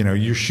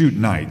 you shoot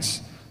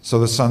nights, so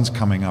the sun's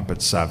coming up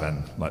at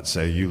 7, let's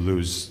say, you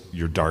lose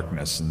your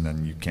darkness and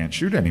then you can't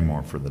shoot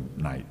anymore for the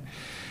night.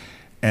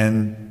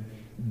 And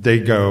they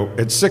go,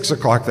 at 6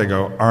 o'clock they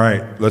go, all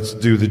right, let's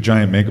do the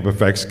giant makeup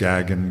effects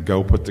gag and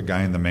go put the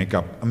guy in the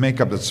makeup. A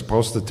makeup that's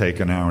supposed to take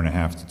 1.5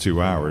 hours to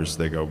 2 hours.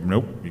 They go,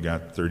 nope, you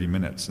got 30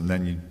 minutes. And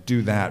then you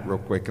do that real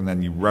quick and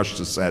then you rush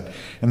the set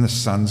and the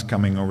sun's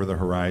coming over the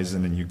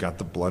horizon and you got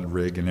the blood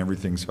rig and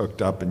everything's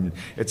hooked up. And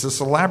it's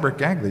this elaborate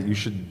gag that you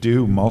should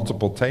do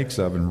multiple takes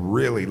of and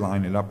really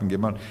line it up and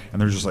give them out.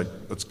 And they're just like,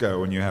 let's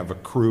go. And you have a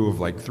crew of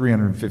like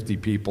 350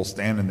 people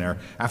standing there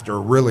after a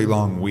really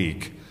long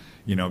week,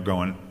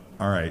 going,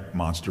 all right,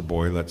 Monster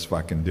Boy, let's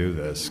fucking do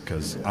this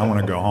because I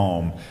want to go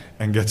home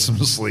and get some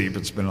sleep.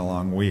 It's been a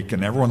long week,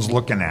 and everyone's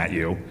looking at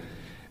you,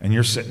 and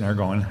you're sitting there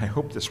going, I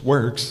hope this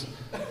works.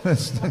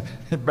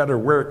 It better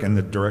work. And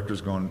the director's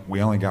going,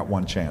 we only got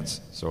one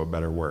chance, so it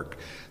better work.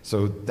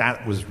 So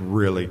that was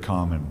really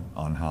common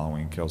on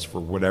Halloween Kills. For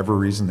whatever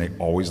reason, they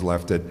always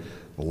left it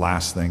the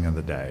last thing of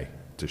the day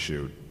to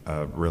shoot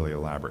a really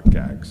elaborate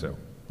gag. So.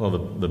 Well,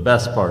 the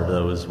best part,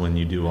 though, is when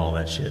you do all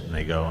that shit and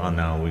they go, oh,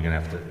 no, we don't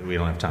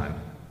have time.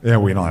 Yeah,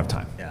 we don't have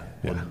time.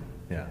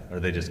 Yeah. Or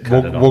they just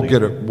cut it all. We'll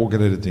get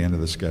it at the end of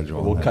the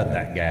schedule. We'll cut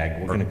that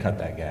gag. We're going to cut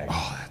that gag.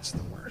 Oh, that's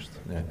the worst.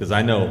 Because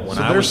I know when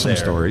So I there's was some there,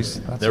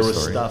 stories. That's there a was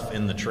story. stuff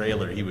in the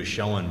trailer he was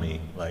showing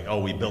me, like, oh,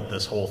 we built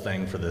this whole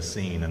thing for this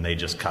scene, and they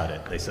just cut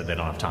it. They said they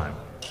don't have time.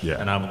 Yeah.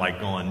 And I'm like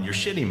going, you're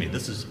shitting me.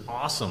 This is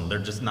awesome. They're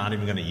just not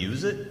even going to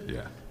use it.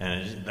 Yeah.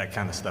 And that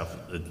kind of stuff,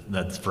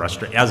 that's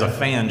frustrating. As a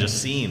fan,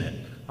 just seeing it,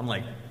 I'm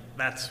like,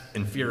 that's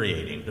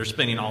infuriating. They're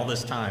spending all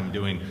this time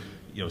doing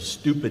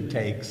stupid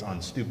takes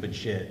on stupid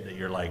shit that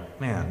you're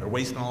like, man, they're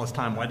wasting all this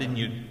time. Why didn't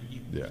you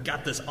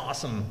got this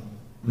awesome.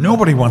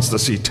 Nobody wants to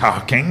see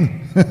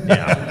talking.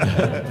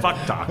 Yeah.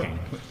 Fuck talking.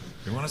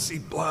 You want to see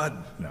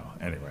blood? No.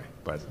 Anyway,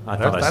 but I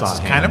thought I that's saw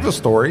kind hands. of a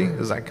story.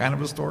 Is that kind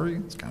of a story?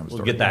 It's kind of a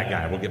story. We'll get that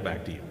guy. We'll get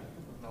back to you.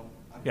 No,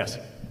 Yes.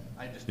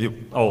 I just. You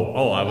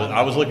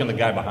I was looking at the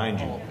guy behind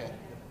you. Okay.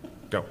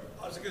 go.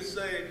 I was going to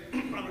say,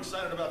 I'm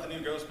excited about the new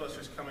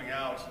Ghostbusters coming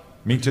out.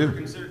 Me Would you ever too.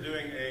 consider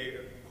doing a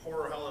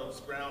Horror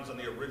Hollows grounds on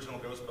the original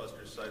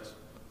Ghostbusters sites?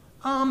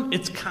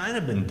 It's kind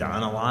of been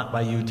done a lot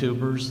by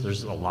YouTubers.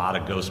 There's a lot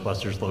of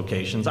Ghostbusters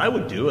locations. I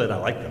would do it. I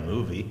like the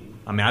movie.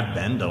 I mean, I've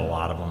been to a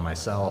lot of them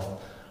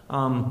myself.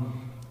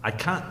 I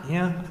can't.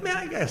 Yeah. I mean,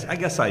 I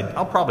guess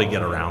I'll probably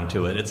get around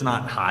to it. It's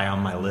not high on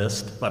my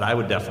list, but I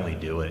would definitely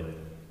do it.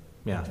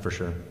 Yeah, for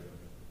sure.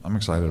 I'm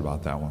excited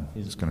about that one.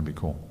 It's going to be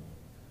cool.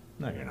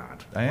 No, you're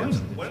not. I am.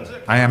 When's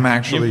it? I am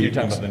actually. You're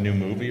talking about the new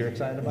movie you're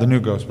excited about? the new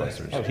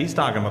Ghostbusters. Oh, he's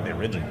talking about the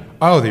original.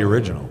 Oh, the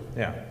original.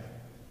 Yeah.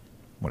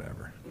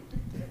 Whatever.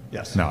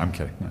 Yes. No, I'm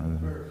kidding. No.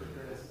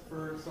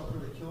 For something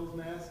for the Kills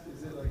mask,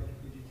 is it like,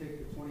 did you take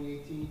the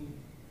 2018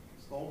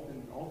 sculpt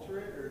and alter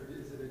it, or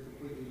is it a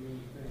completely new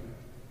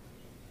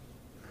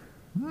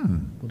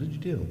thing? What did you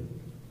do?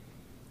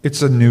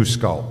 It's a new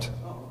sculpt.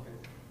 Oh,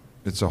 okay.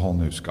 It's a whole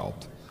new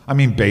sculpt. I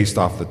mean, based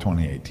off the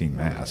 2018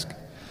 mask,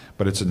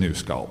 but it's a new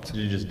sculpt. Did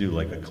you just do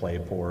like a clay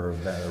pour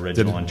of that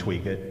original and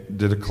tweak it?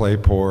 Did a clay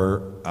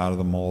pour out of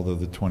the mold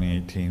of the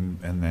 2018,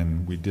 and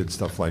then we did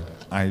stuff like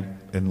I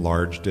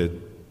enlarged it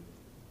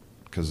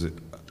because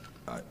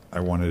I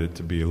wanted it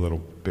to be a little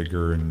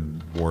bigger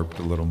and warped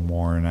a little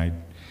more, and I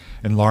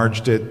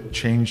enlarged it,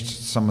 changed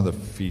some of the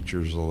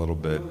features a little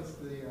bit. Notice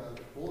the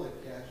bullet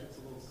cache, it's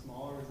a little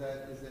smaller, is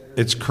that?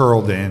 It's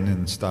curled in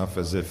and stuff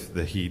as if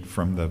the heat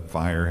from the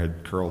fire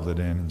had curled it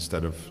in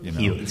instead of, It's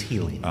healing.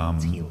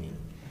 It's healing.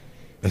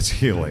 It's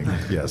healing.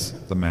 Yes,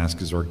 the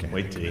mask is organic.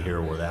 Wait till you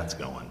hear where that's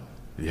going.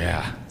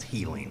 Yeah, It's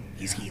healing.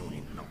 He's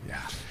healing. No.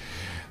 yeah.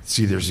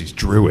 See, there's these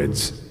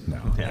druids. No,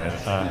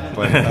 Yeah.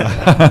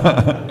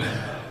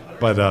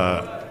 but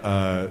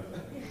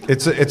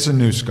it's a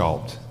new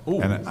sculpt, Ooh.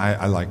 and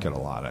I like it a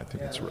lot. I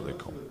think it's really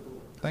cool.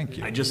 Thank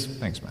you.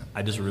 Thanks, man.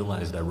 I just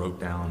realized I wrote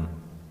down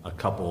a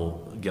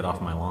couple get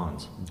off my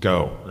lawns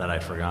Go, that I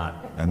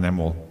forgot. and then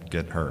we'll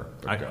get her.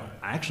 I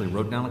actually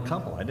wrote down a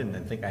couple. I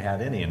didn't think I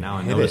had any, and now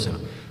I'm Hit noticing it.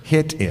 them.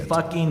 Hit it.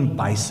 Fucking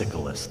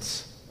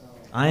bicyclists.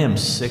 I am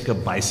sick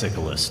of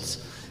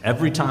bicyclists.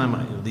 Every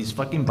time these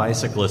fucking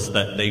bicyclists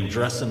that they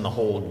dress in the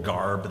whole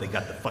garb, they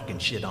got the fucking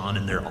shit on,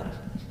 and they're all,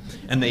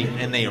 and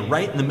they are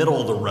right in the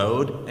middle of the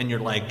road, and you're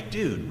like,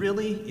 dude,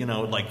 really? You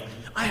know, like,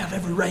 I have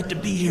every right to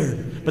be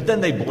here. But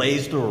then they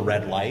blaze through a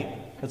red light.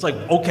 It's like,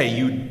 okay,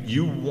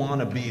 you want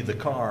to be the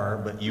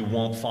car, but you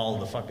won't follow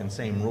the fucking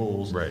same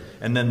rules. Right.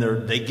 And then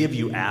they give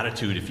you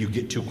attitude if you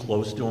get too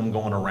close to them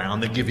going around.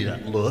 They give you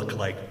that look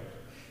like,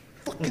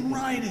 fucking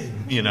ride it,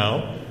 you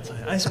know? It's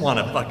like, I just want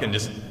to fucking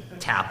just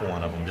tap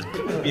one of them,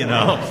 just, you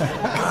know?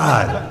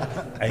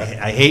 God,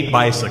 I hate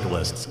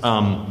bicyclists.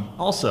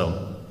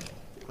 Also,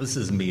 this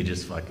is me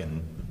just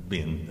fucking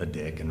being a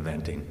dick and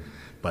venting.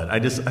 But I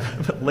just,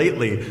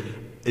 lately,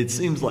 it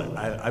seems like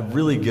I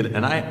really get it,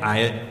 and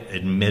I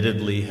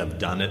admittedly have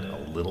done it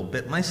a little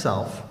bit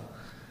myself,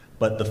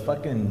 but the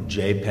fucking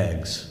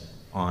JPEGs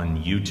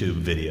on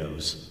YouTube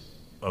videos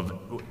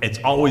it's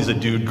always a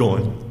dude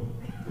going,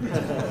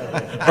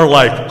 or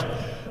like,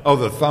 Oh,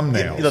 the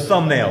thumbnails. the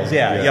thumbnails,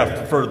 Yeah.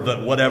 yeah, for the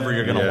whatever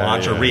you're gonna Yeah,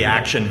 watch, a yeah.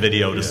 reaction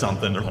video to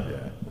something, or,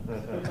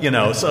 you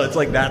know, so it's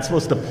like that's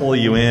supposed to pull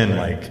you in,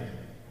 like,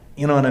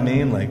 you know what I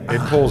mean, like,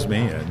 It pulls me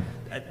in.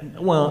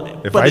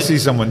 well, If but I it- see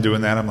someone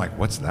doing that, I'm like,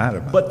 what's that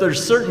about? But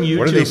there's certain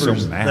What are they so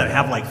YouTubers mad that at?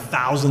 have like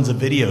thousands of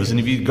videos, and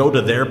if you go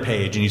to their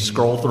page and you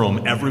scroll through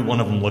them, every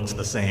one of them looks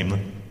the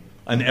same,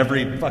 in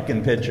every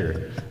fucking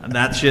picture, and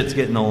that shit's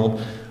getting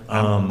old.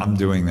 I'm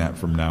doing that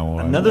from now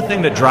on. Another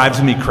thing that drives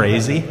me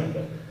crazy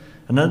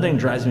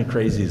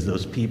is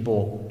those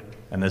people,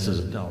 and this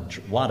is a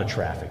lot of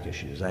traffic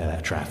issues. I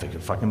have traffic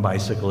and fucking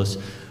bicyclists,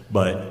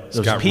 but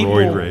those got people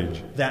roid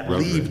rage. that Road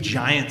leave rage.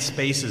 giant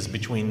spaces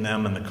between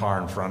them and the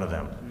car in front of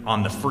them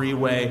on the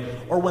freeway,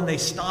 or when they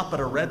stop at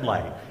a red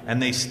light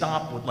and they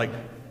stop with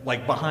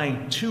like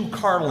behind 2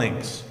 car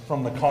lengths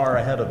from the car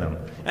ahead of them,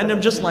 and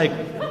I'm just like,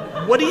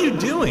 what are you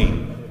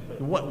doing?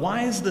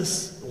 Why is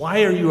this?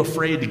 Why are you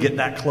afraid to get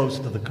that close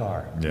to the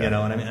car? Yeah. You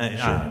know what I mean?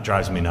 It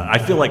drives me nuts. I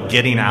feel like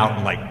getting out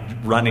and like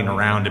running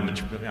around in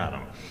between. I don't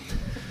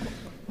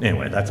know.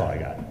 Anyway, that's all I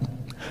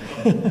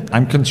got.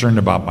 I'm concerned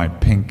about my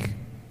pink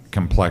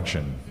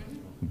complexion.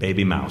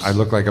 Baby mouse. I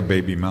look like a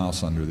baby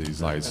mouse under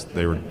these lights.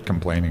 They were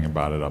complaining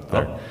about it up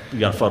there. Oh, you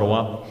got a photo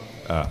up?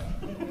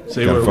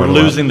 See, got a we're photo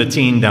losing the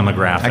teen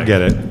demographic. I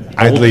get it.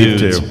 I'd Old leave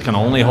dudes too. Can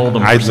only hold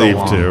them for I'd so leave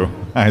long. too.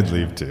 I'd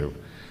leave too.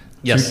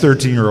 Yes. 2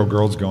 13-year-old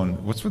girls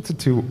going, what's with the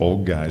 2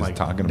 old guys Like,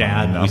 talking about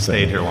Dad, nothing? we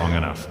stayed here long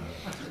enough.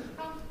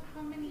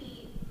 How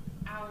many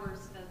hours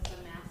does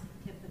a mask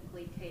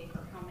typically take,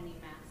 or how many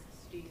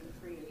masks do you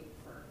create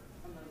for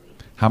a movie?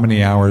 How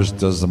many hours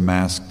does the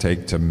mask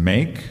take to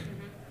make?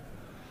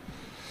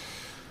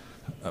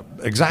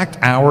 Exact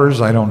hours,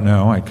 I don't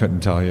know. I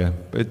couldn't tell you.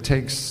 It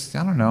takes,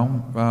 I don't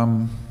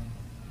know,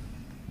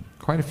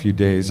 quite a few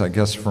days, I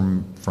guess,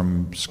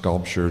 from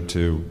sculpture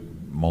to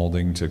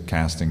molding to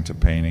casting to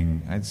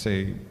painting. I'd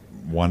say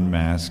one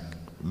mask,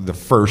 the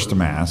first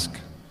mask,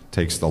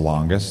 takes the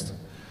longest.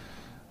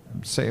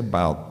 I'd say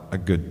about a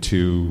good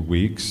 2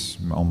 weeks,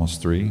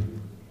 almost 3. And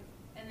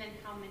then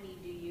how many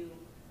do you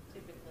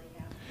typically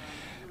have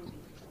for a movie?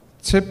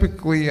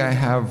 Typically, I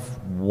have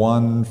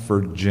one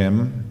for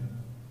Jim,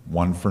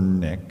 one for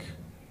Nick,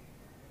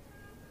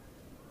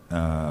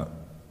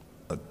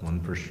 One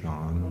for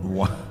Sean.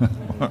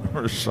 one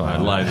for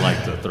Sean, I'd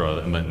like to throw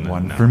that, but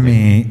one no. for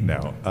me.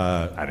 No,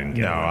 I didn't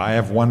get no. it. I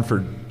have one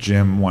for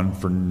Jim, one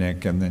for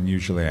Nick, and then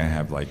usually I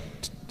have like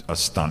a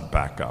stunt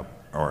backup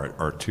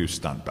or 2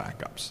 stunt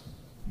backups.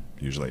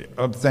 Usually,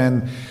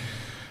 then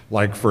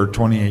like for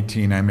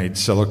 2018, I made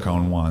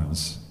silicone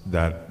ones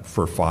that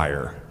for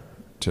fire.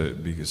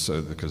 Because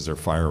they're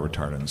fire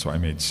retardant, so I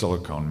made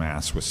silicone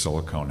masks with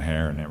silicone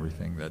hair and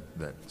everything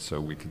that so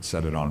we could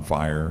set it on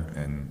fire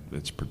and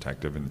it's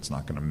protective and it's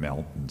not going to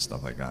melt and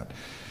stuff like that.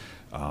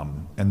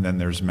 And then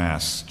there's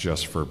masks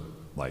just for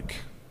like,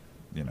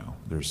 you know,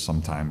 there's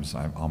sometimes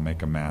I'll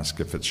make a mask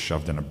if it's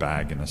shoved in a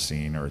bag in a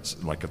scene or it's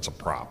a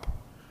prop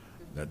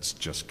that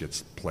just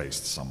gets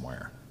placed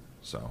somewhere.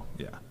 So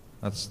yeah,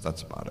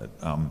 that's about it.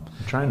 I'm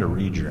trying to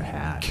read your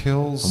hat.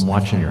 Kills- I'm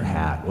watching your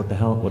hat. What the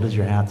hell? What does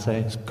your hat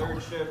say?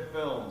 Third Shift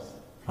Films.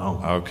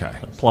 Oh, Okay.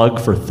 plug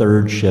for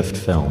Third Shift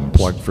Films.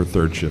 Plug for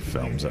Third Shift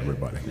Films,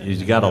 everybody.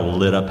 You got a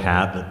lit up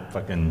hat that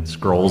fucking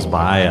scrolls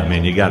by. I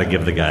mean, you got to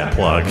give the guy a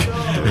plug.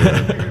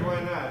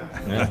 Why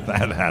not?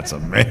 That hat's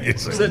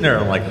amazing. Sitting there,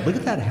 I'm like, look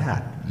at that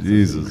hat.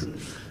 Jesus.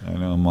 I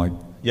know, I'm like,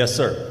 Yes,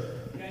 sir.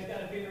 You guys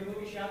got a favorite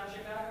movie shot in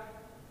Chicago?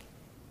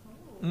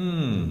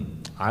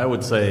 I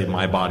would say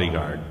My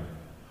Bodyguard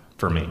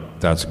for me.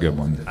 that's a good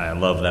one. I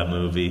love that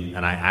movie,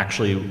 and I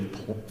actually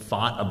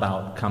thought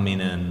about coming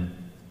in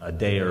a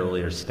day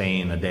earlier,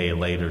 staying a day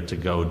later to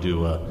go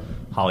do a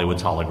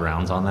Hollywood's Hall of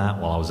Grounds on that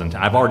while I was in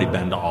town. I've already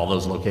been to all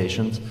those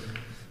locations,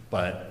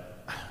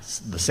 but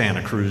the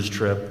Santa Cruz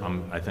trip.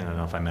 I think, I don't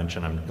know if I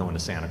mentioned, I'm going to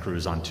Santa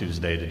Cruz on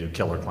Tuesday to do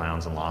Killer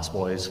Clowns and Lost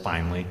Boys,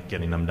 finally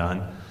getting them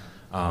done.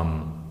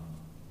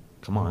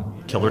 Come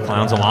on, Killer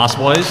Clowns and Lost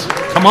Boys?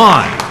 Come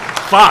on,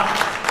 fuck.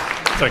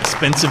 It's an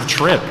expensive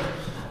trip.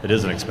 It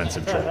is an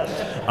expensive trip.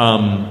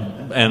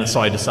 And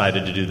so I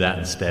decided to do that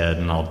instead,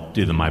 and I'll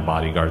do the My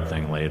Bodyguard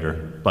thing later.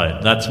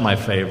 But that's my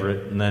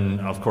favorite. And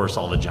then, of course,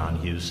 all the John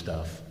Hughes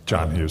stuff.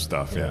 John Hughes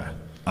stuff, yeah.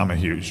 I'm a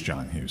huge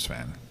John Hughes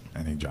fan.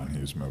 Any John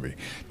Hughes movie.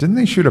 Didn't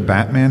they shoot a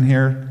Batman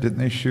here? Didn't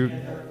they shoot?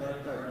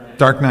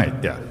 Dark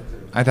Knight, yeah.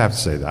 I'd have to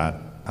say that.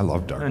 I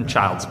love Dark And Knight.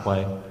 Child's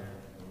Play.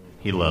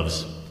 He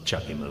loves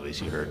Chucky movies,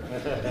 you heard.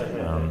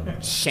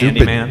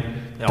 Stupid,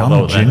 Candyman. dumb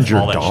Although ginger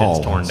all that doll.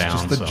 shit's torn It's down.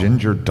 just a so.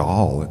 ginger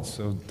doll. It's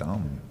so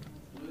dumb.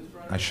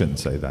 I shouldn't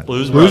say that.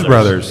 Blues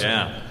Brothers.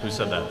 Yeah, who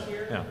said that?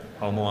 Yeah,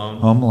 Home Alone.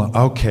 Home Alone.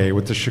 Okay,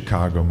 with the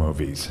Chicago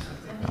movies.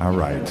 All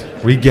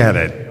right. We get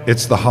it.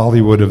 It's the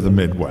Hollywood of the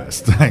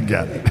Midwest. I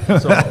get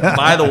it. So,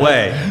 by the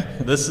way,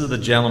 this is the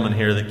gentleman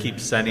here that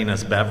keeps sending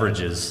us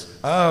beverages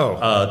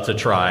to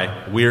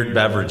try, weird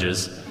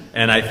beverages.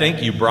 And I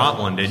think you brought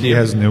one, didn't He you?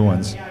 has new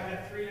ones. Yeah, I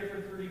got 3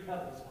 different Fruity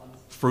Pebbles ones.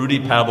 Fruity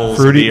Pebbles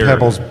Fruity beer.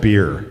 Pebbles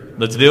beer.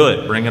 Let's do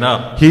it. Bring it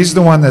up. He's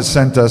the one that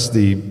sent us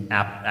the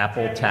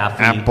Apple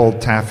taffy. apple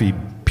taffy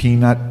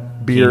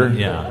peanut beer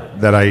Yeah.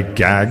 that I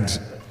gagged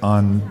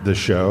on the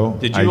show.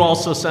 Did you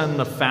also send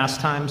the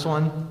Fast Times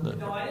one?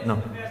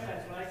 No.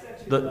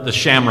 The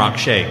Shamrock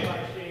Shake.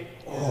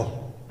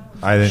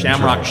 I didn't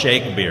Shamrock try.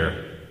 Shake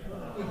beer.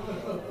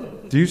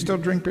 Do you still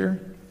drink beer?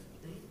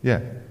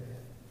 Yeah.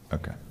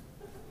 Okay.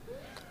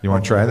 You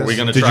want to try this? Are we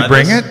going to Did try you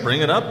bring this? it? Bring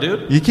it up,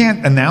 dude. You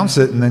can't announce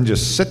it and then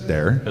just sit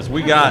there. Because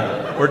we're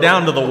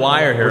down to the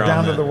wire here. We're down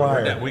on to the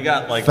wire. We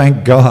got like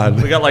Thank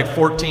God. we got like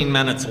 14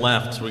 minutes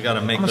left. So we got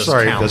to make I'm this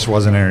sorry count. if this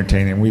wasn't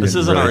entertaining. We This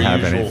didn't isn't really our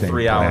have usual anything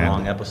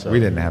 3-hour-long planned. episode.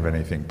 We didn't have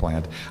anything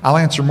planned. I'll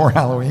answer more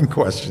Halloween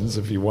questions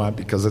if you want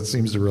because it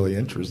seems to really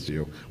interest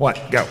you. What?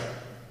 Go. Actually,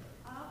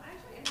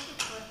 I have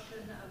a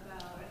question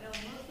about, I know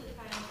most of the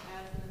time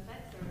as an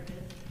effects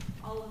artist,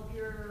 all of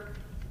your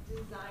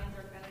designs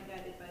are kind of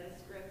guided by the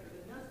script or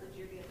the notes that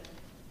you're given.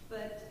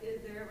 But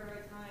is there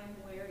ever a time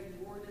where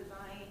your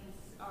designs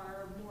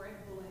are more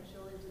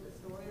influential into the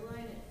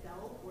storyline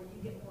itself, or you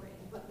get more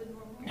input than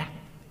normal?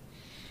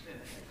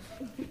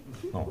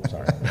 Oh,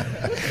 sorry.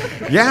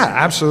 Yeah,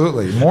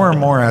 absolutely. More and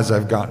more as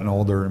I've gotten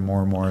older and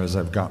more as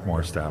I've got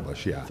more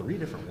established. Yeah. 3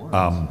 different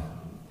ones.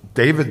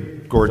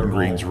 David Gordon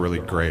Green's really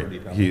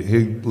great.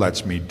 He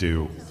lets me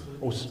do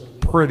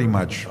pretty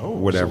much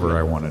whatever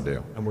I want to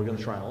do. And we're going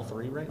to try all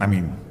 3 right now? I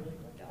mean,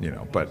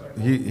 but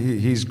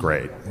he's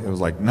great. It was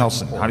like,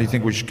 Nelson, how do you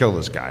think we should kill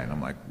this guy? And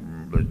I'm like,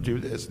 let's do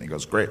this. And he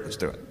goes, great, let's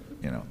do it.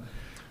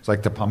 It's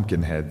like the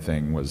pumpkin head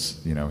thing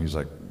was, he's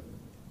like,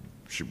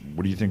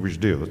 what do you think we should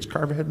do? Let's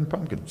carve a head in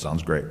pumpkin.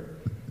 Sounds great.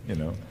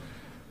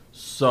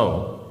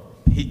 So,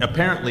 he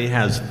apparently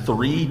has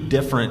 3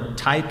 different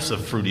types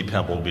of Fruity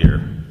Pebble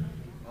beer.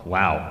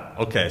 Wow.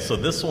 Okay, so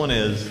this one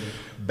is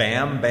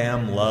Bam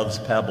Bam Loves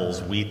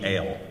Pebbles Wheat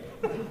Ale.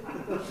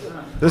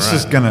 This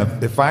is gonna,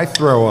 if I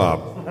throw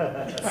up,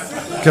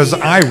 because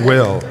I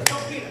will.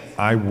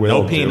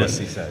 No do penis,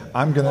 it. he said.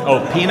 I'm gonna.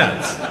 Oh,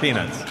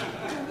 peanuts.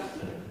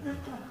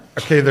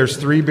 Okay, there's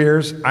 3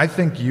 beers. I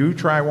think you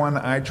try one,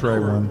 I try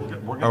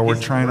one. We're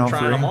trying all 3?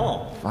 them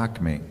all.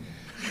 Fuck me.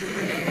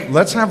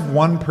 Let's have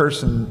one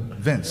person,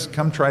 Vince,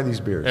 come try these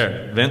beers.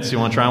 Here, Vince, you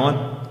want to try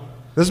one?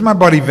 This is my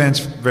buddy Vince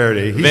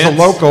Verdi. He's Vince, a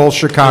local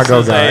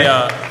Chicago this is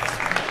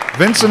guy.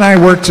 Vince and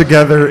I worked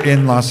together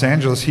in Los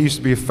Angeles. He used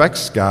to be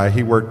effects guy.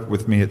 He worked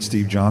with me at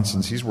Steve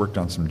Johnson's. He's worked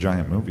on some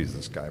giant movies,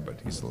 this guy, but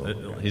he's a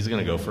little guy. He's going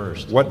to go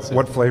first.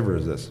 What flavor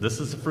is this? This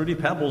is Fruity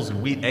Pebbles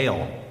Wheat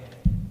Ale.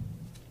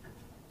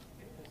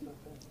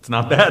 It's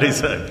not bad, he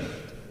said.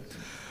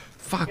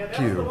 Fuck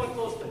you.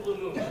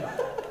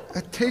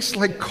 It tastes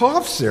like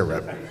cough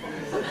syrup.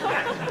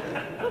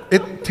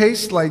 It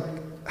tastes like,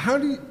 how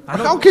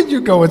can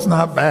you go it's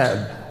not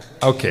bad?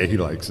 Okay, he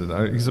likes it.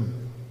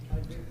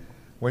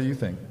 What do you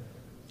think?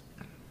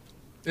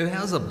 It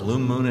has a Blue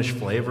Moonish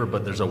flavor,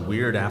 but there's a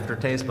weird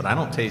aftertaste, but I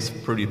don't taste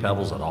Fruity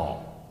Pebbles at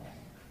all.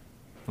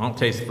 I don't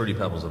taste Fruity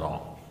Pebbles at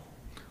all.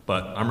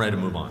 But I'm ready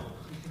to move on.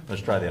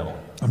 Let's try the other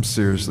one. I'm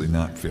seriously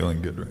not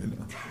feeling good right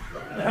now.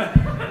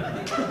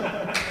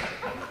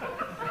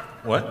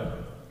 What?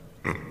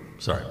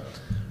 Sorry. All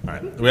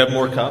right. Do we have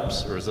more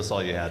cups, or is this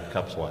all you had,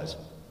 cups-wise?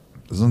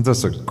 Isn't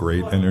this a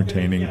great,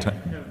 entertaining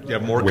time? You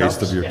have more waste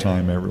cups? of your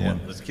time, Yeah,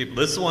 everyone? let's keep.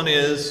 This one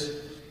is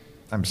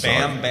I'm sorry.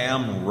 Bam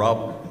Bam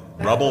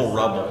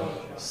Rubble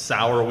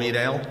Sour Wheat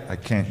Ale. I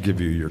can't give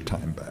you your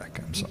time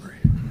back. I'm sorry.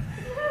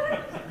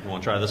 You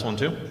want to try this one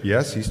too?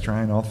 Yes, he's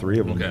trying all 3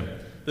 of them. Okay.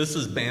 This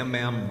is Bam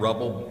Bam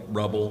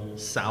Rubble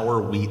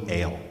Sour Wheat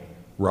Ale.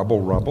 Rubble.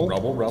 Rubble.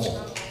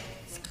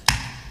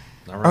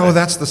 All right. Oh,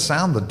 that's the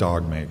sound the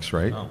dog makes,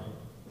 right? Oh.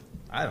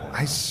 I don't know.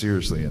 I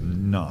seriously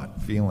am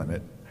not feeling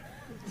it.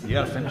 You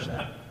got to finish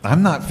that.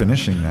 I'm not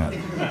finishing that.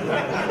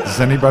 Does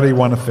anybody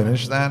want to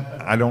finish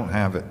that? I don't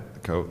have it.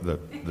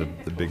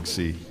 The big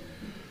C.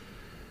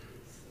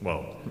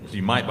 Well,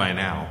 you might by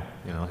now.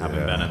 You know, having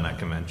Yeah. been in that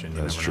convention,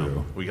 you That's never know.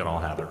 true. We could all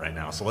have it right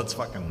now, so let's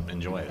fucking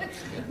enjoy it.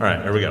 All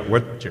right, here we go.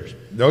 What? Cheers.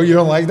 No, you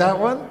don't like that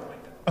one?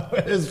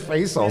 His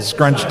face all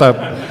scrunched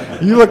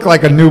up. You look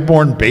like a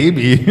newborn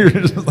baby. You're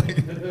just like,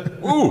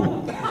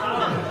 Ooh.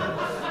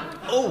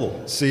 Oh,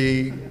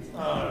 see,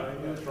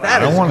 that I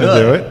don't is want to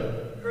good. do it.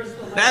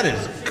 That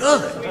is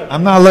good.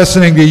 I'm not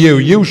listening to you.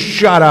 You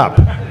shut up.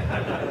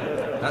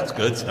 That's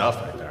good stuff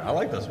right there. I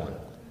like this one.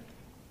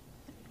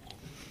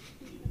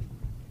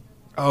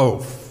 Oh,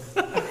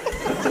 fuck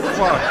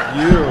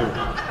you.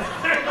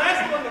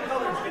 Last one, the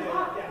color's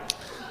gonna, yeah.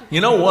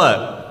 You know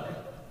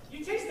what?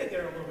 You tasted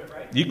there a little bit,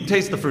 right? You can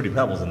taste the Fruity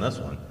Pebbles in this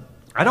one.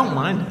 I don't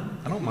mind it.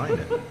 I don't mind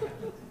it.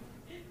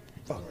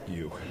 Fuck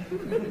you.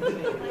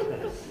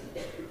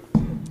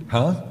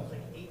 Huh?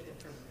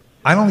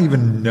 I don't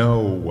even know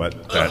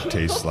what that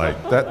tastes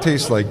like. That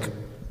tastes like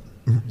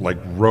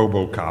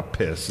RoboCop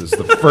piss is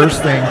the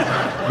first thing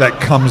that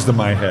comes to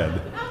my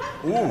head.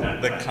 Ooh,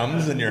 that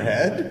comes in your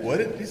head? What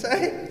did you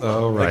say?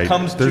 Oh, right. That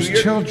comes There's to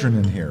your... children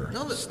in here.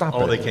 Stop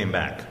Oh, it. they came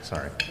back.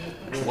 Sorry.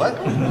 What?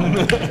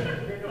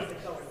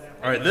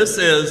 All right, this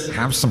is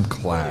Have some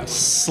class.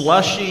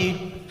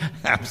 Slushy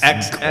Have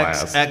some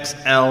class.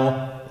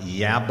 XXXL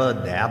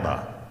Yabba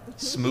Dabba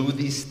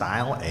Smoothie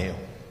Style Ale.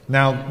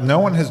 Now, no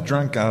one has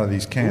drunk out of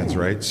these cans,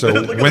 right? So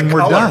Look at when the we're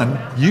color. done,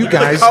 you Look at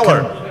the guys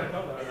color. can...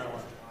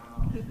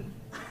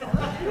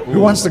 Who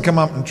wants to come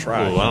up and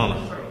try? Ooh, I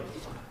don't know.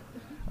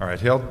 All right,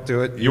 he'll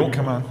do it. You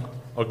come on.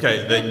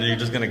 Okay, then you're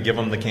just gonna give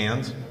them the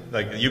cans?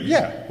 Like you?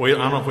 Yeah. Wait, I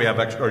don't know if we have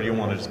extra, or do you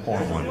want to just pour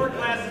them one? More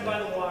glasses by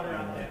the water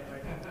out there.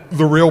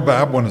 The real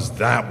bad one is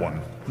that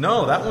one.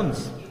 No, that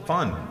one's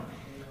fun.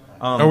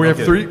 Oh, we have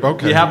three?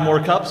 Okay. Do you have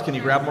more cups? Can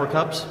you grab more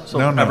cups? So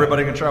No.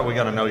 everybody can try. We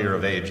got to know you're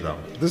of age, though.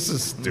 This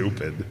is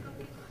stupid.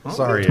 What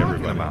Sorry, are you talking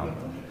everybody. about?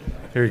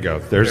 Here you go.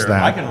 There's Here,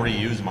 that. I can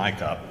reuse my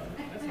cup.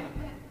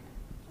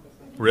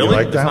 Really?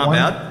 like It's that not one?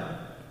 bad?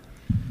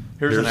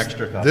 Here's an Here's-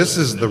 extra cup. This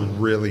is the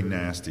really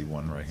nasty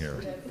one right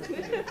here.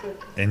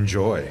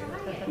 Enjoy.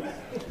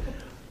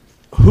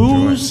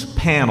 Whose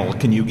panel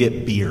can you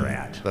get beer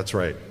at? That's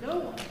right.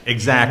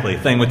 Exactly.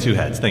 Thing with two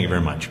heads. Thank you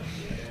very much.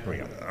 Here we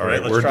go. All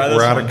right, let's we're, try this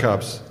we're out one. of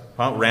cups.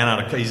 Well, ran out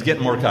of cups. He's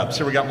getting more cups.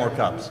 Here we got more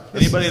cups.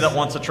 Anybody that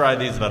wants to try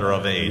these that are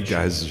of You age,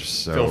 guys are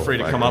so Feel free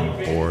to come up.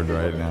 fucking bored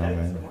right now,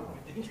 man.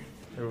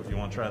 if you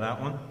want to try that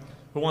one.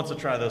 Who wants to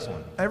try this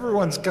one?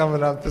 Everyone's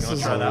coming up. This You wanna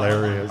is try that one?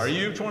 hilarious. Are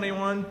you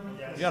 21?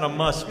 You got a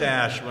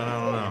mustache, but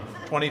I don't know.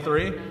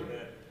 23?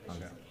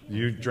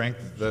 You drank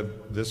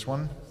this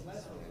one?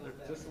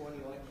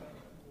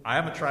 I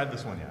haven't tried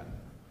this one yet.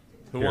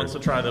 Who wants to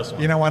try this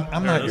one? You know what?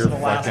 I'm Here, not this your is the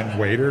last fucking one.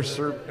 waiter,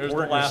 sir. Here's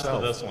Pour the it last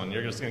yourself. of this one.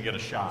 You're just going to get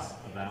a shot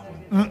of that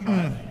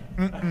one.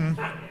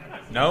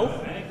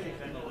 No?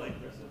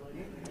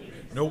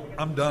 Nope,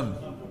 I'm done.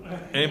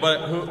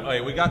 Anybody?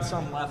 Hey, we got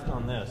some left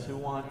on this. Who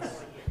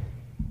wants?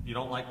 You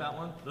don't like that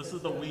one? This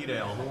is the wheat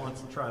ale. Who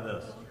wants to try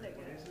this?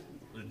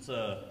 It's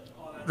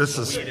This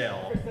is wheat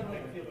ale.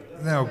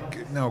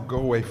 no, go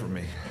away from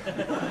me.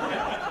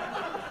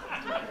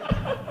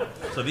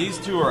 So these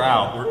two are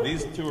out.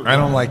 These two are. I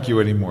don't like you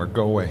anymore.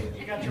 Go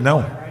away.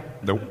 No,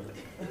 nope.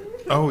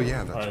 Oh yeah,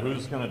 All that's. right,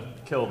 who's going to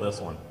kill this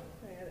one?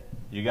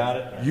 You got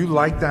it? You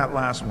like that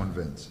last one,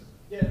 Vince?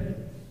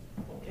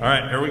 All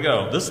right, here we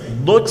go. This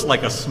looks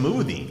like a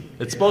smoothie.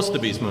 It's supposed to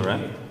be smooth,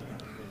 right?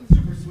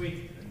 Super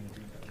sweet.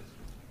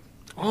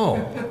 Oh.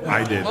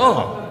 I did.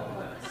 Oh.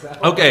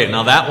 Okay,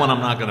 now that one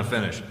I'm not going to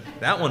finish.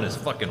 That one is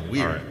fucking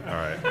weird. All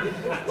right.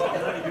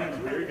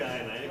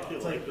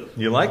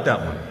 You like that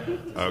one?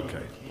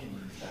 Okay.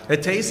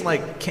 It tastes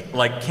like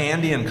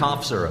candy and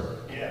cough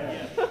syrup.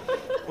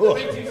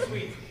 Way too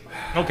sweet.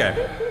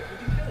 Okay.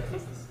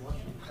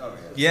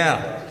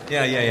 Yeah.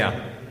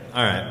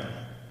 All right.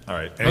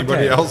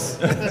 Anybody Okay. else?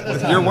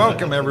 You're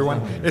welcome,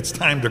 everyone. It's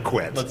time to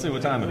quit. Let's see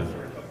what time it is.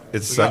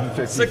 It's We got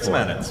 7:54. 6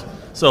 minutes.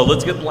 So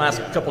let's get the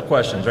last couple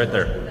questions right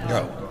there.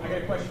 Go. I got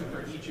a question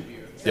for each of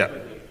you. Yeah.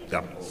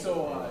 Yeah.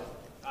 So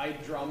I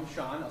drum,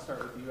 Sean. I'll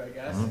start with you, I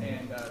guess.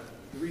 And the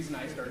reason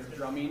I started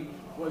drumming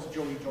was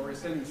Joey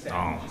Jordison, who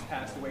sadly just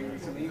passed away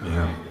recently.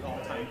 My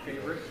all-time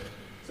favorite.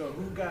 So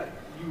who got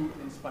you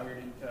inspired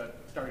into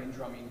starting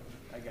drumming,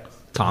 I guess?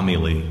 Tommy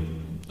Lee.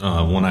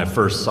 When I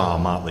first saw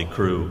Motley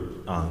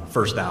Crue,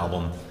 first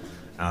album,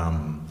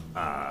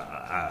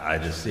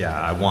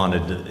 I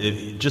wanted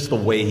to, just the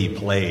way he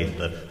played,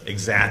 the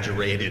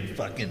exaggerated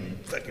fucking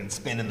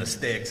spinning the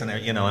sticks, and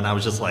I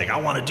was just like, I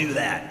want to do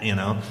that,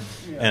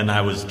 and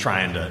I was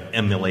trying to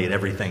emulate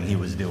everything he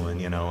was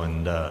doing,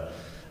 and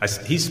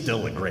he's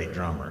still a great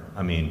drummer.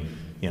 I mean,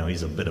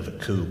 he's a bit of a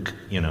kook,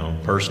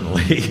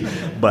 personally,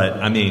 but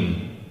I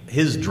mean,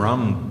 his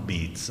drum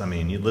beats,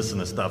 you listen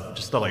to stuff,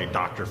 just stuff like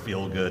Dr.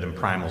 Feelgood and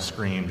Primal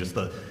Scream,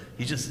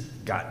 he just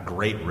got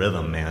great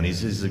rhythm, man.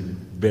 He's a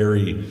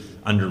very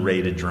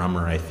underrated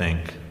drummer, I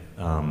think.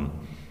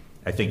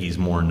 I think he's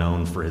more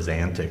known for his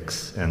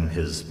antics and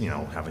his,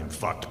 having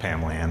fucked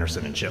Pamela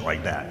Anderson and shit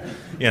like that,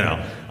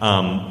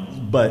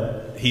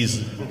 But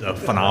he's a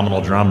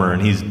phenomenal drummer,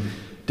 and he's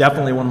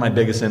definitely one of my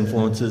biggest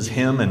influences.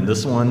 Him and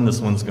this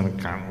one's going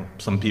to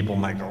some people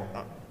might go,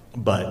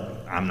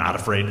 but I'm not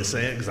afraid to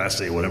say it because I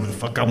say whatever the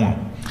fuck I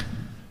want.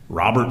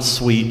 Robert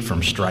Sweet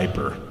from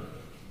Stryper.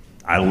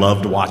 I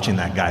loved watching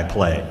that guy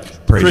play.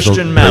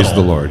 Christian metal. Praise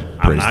the Lord.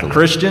 I'm not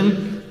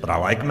Christian, but I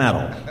like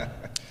metal.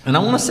 And I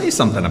want to say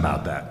something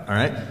about that, all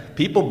right?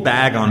 People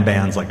bag on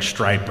bands like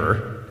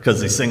Stryper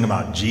because they sing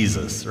about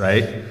Jesus,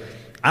 right?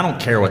 I don't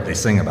care what they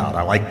sing about.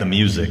 I like the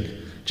music.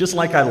 Just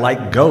like I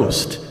like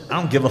Ghost. I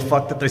don't give a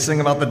fuck that they sing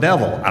about the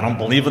devil. I don't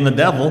believe in the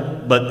devil,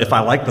 but if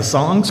I like the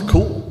songs,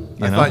 cool.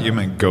 I thought you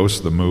meant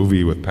Ghost, the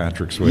movie with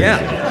Patrick Swayze.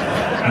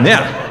 Yeah.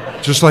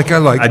 Yeah. Just like I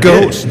like I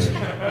Ghost.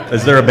 did.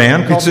 Is there a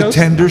band called It's a Ghost?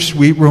 tender,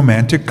 sweet,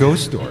 romantic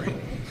ghost story.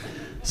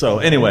 So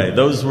anyway,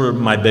 those were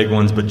my big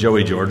ones, but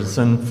Joey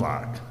Jordison,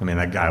 fuck. I mean,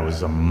 that guy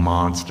was a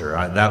monster.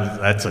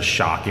 That's a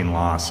shocking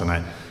loss, and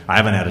I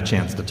haven't had a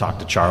chance to talk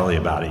to Charlie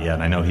about it yet,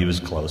 and I know he was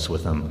close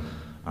with him.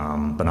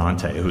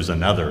 Benante, who's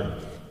another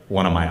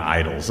one of my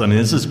idols. I mean,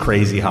 this is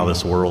crazy how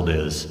this world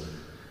is.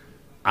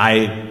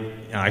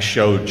 I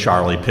showed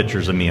Charlie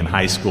pictures of me in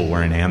high school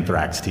wearing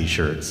Anthrax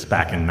t-shirts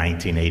back in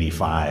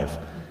 1985,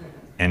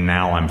 and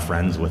now I'm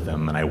friends with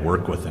him and I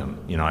work with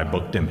him. You know, I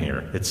booked him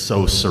here. It's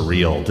so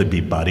surreal to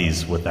be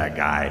buddies with that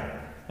guy.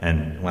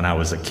 And when I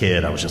was a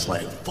kid, I was just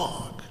like,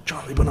 fuck,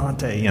 Charlie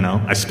Benante, you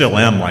know. I still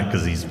am, like,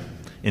 because he's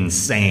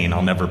insane.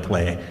 I'll never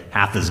play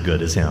half as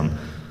good as him.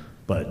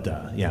 But,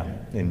 yeah.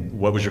 And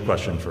what was your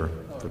question for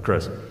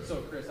Chris? So,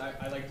 Chris,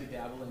 I like to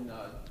dabble in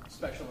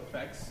special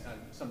effects,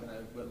 something I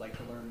would like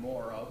to learn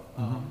more of.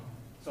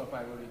 So if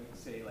I were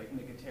to say, like,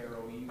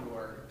 Nicotero, you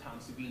or Tom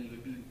Savini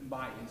would be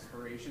my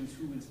inspirations.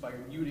 Who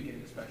inspired you to get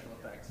into special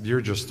effects?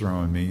 You're just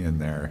throwing me in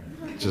there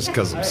just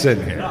because I'm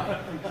sitting here.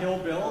 From Kill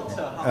Bill to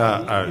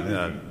Halloween,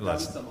 you've done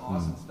some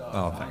awesome stuff.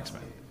 Oh, thanks,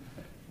 man.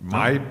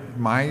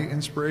 My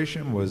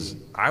inspiration was,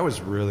 I was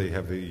really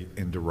heavy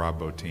into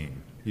Rob Bottin.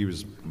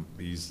 He's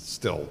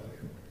still,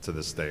 to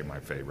this day,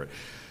 my favorite.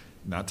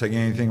 Not taking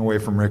anything away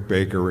from Rick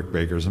Baker. Rick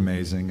Baker's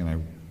amazing, and I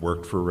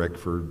worked for Rick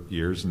for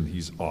years, and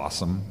he's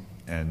awesome.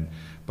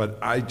 But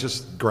I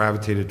just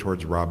gravitated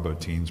towards Rob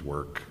Bottin's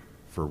work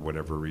for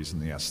whatever reason,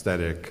 the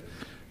aesthetic,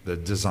 the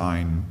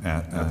design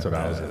That's what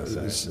I was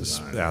gonna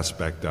say,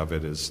 aspect of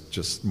it is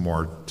just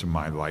more to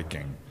my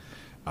liking.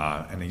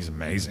 And he's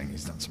amazing.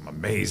 He's done some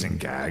amazing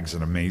gags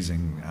and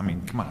amazing, I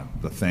mean, come on,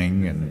 The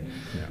Thing and,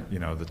 you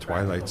know, The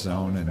Twilight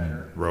Zone and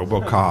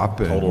RoboCop.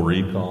 And Total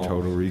Recall.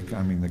 Total Recall.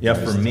 I mean, Yeah,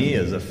 for me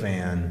as a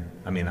fan,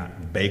 I mean,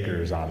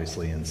 Baker's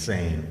obviously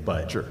insane,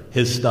 but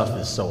his stuff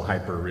is so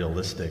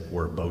hyper-realistic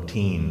where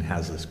Bottin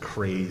has this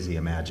crazy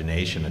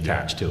imagination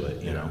attached to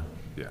it, you know?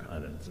 Yeah.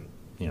 It's,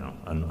 you know,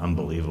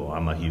 unbelievable.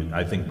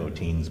 I think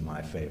Bottin's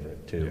my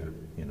favorite too,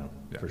 you know,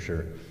 for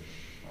sure.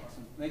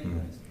 Awesome. Thank you,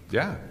 guys.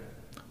 Yeah.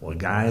 Well,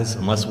 guys,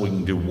 unless we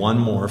can do one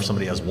more, if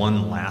somebody has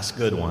one last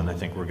good one, I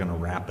think we're going to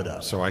wrap it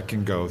up. So I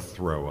can go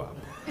throw up.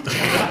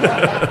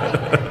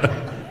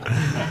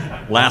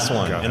 Last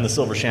one, in the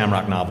Silver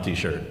Shamrock novelty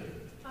shirt.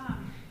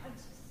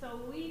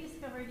 So we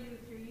discovered you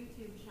through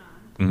YouTube, Sean,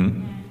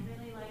 Mm-hmm. and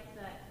really liked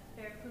that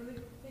fair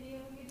food video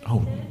you just Oh,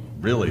 did.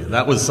 really?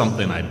 That was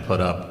something I'd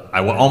put up.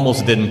 I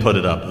almost didn't put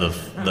it up,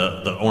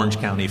 the Orange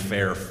County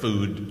Fair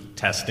food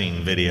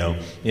testing video.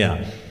 Yeah. It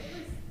was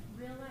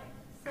real life.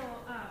 So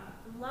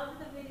love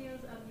the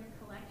videos of your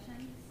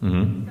collections.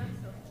 Mm-hmm.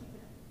 So keep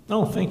it up.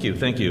 Oh, thank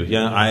you.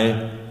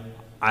 Yeah,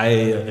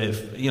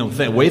 if you know,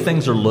 the way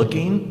things are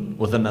looking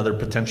with another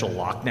potential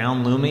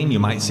lockdown looming, you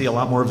might see a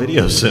lot more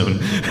videos soon.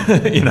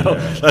 You know,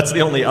 that's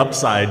the only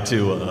upside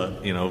to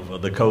you know,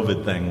 the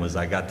COVID thing was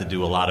I got to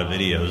do a lot of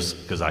videos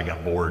because I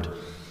got bored.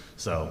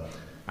 So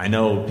I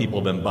know people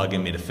have been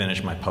bugging me to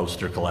finish my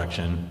poster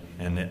collection,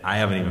 and I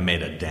haven't even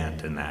made a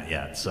dent in that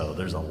yet. So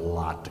there's a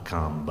lot to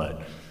come,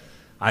 but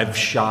I've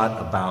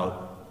shot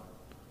about,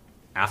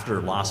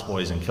 after Lost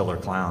Boys and Killer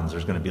Clowns,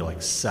 there's going to be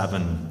like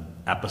 7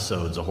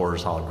 episodes of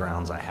Horrors Hollow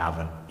Grounds I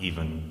haven't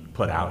even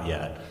put out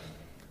yet.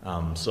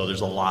 So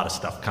there's a lot of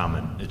stuff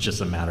coming. It's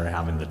just a matter of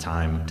having the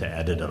time to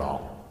edit it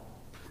all.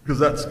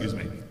 Because excuse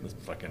me, this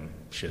fucking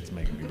shit's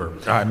making me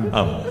burp. I'm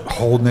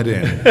holding it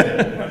in.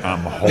 I'm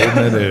holding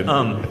it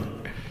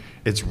in.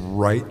 It's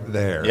right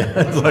there. Yeah,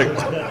 it's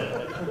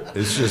like,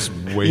 it's just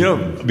waiting. you know,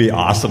 it'd be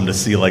awesome to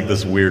see like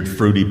this weird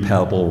Fruity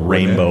Pebble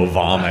rainbow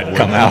vomit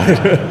come out.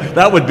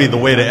 That would be the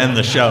way to end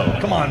the show.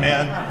 Come on,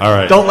 man. All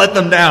right. Don't let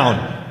them down.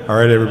 All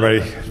right,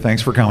 everybody.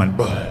 Thanks for coming.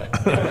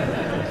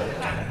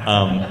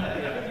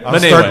 I'll But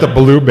start anyway. the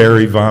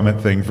blueberry vomit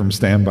thing from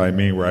Stand By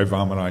Me, where I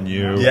vomit on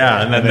you.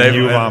 Yeah, and then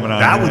you vomit on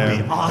that him,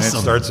 would be awesome. And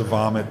it starts a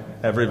vomit.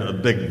 A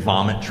big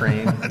vomit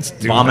train. Let's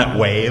do vomit that.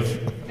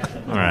 wave.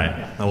 All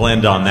right, I'll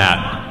end on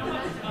that.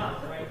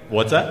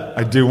 What's that?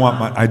 I do want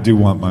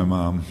my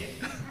mom.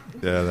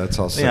 Yeah, that's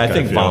all. Yeah, I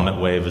think feel. vomit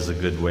wave is a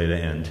good way to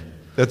end.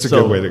 That's a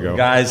So, good way to go.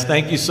 Guys,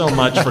 thank you so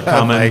much for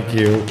coming. Thank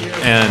you.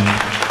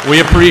 And we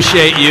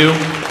appreciate you.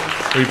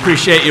 We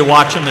appreciate you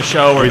watching the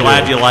show. We're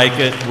glad you like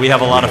it. We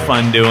have a lot of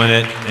fun doing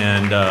it,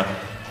 and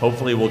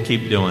hopefully we'll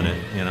keep doing it.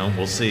 You know,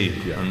 we'll see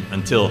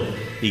until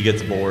he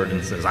gets bored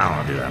and says, "I don't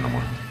want to do that no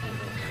more."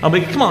 I'll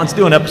be, "Come on, let's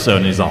do an episode,"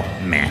 and he's all,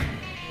 "Meh,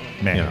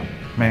 Man, You know.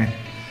 man.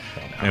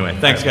 Anyway,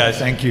 thanks, guys.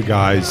 Thank you,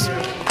 guys.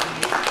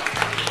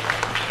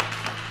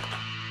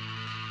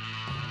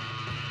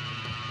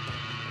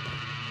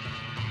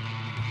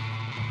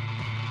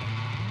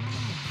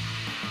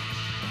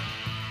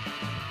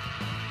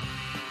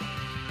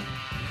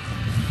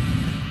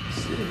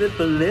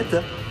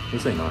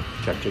 This ain't on.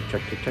 Check.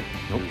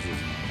 Nope.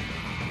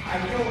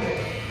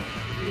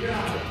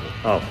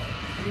 Oh.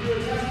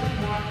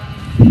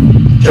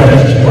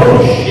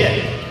 Oh, shit.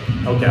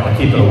 Okay, I'll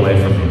keep it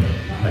away from you.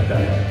 Like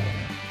that.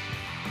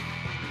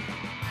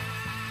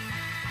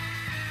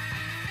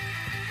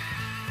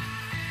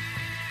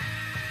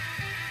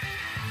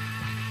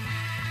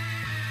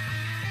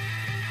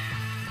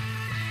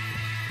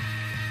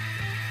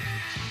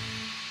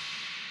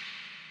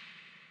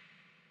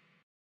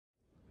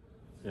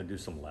 Gonna do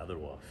some leather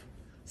wolf.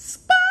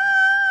 Spider!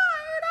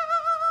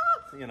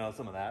 You know,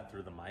 some of that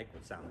through the mic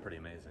would sound pretty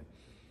amazing.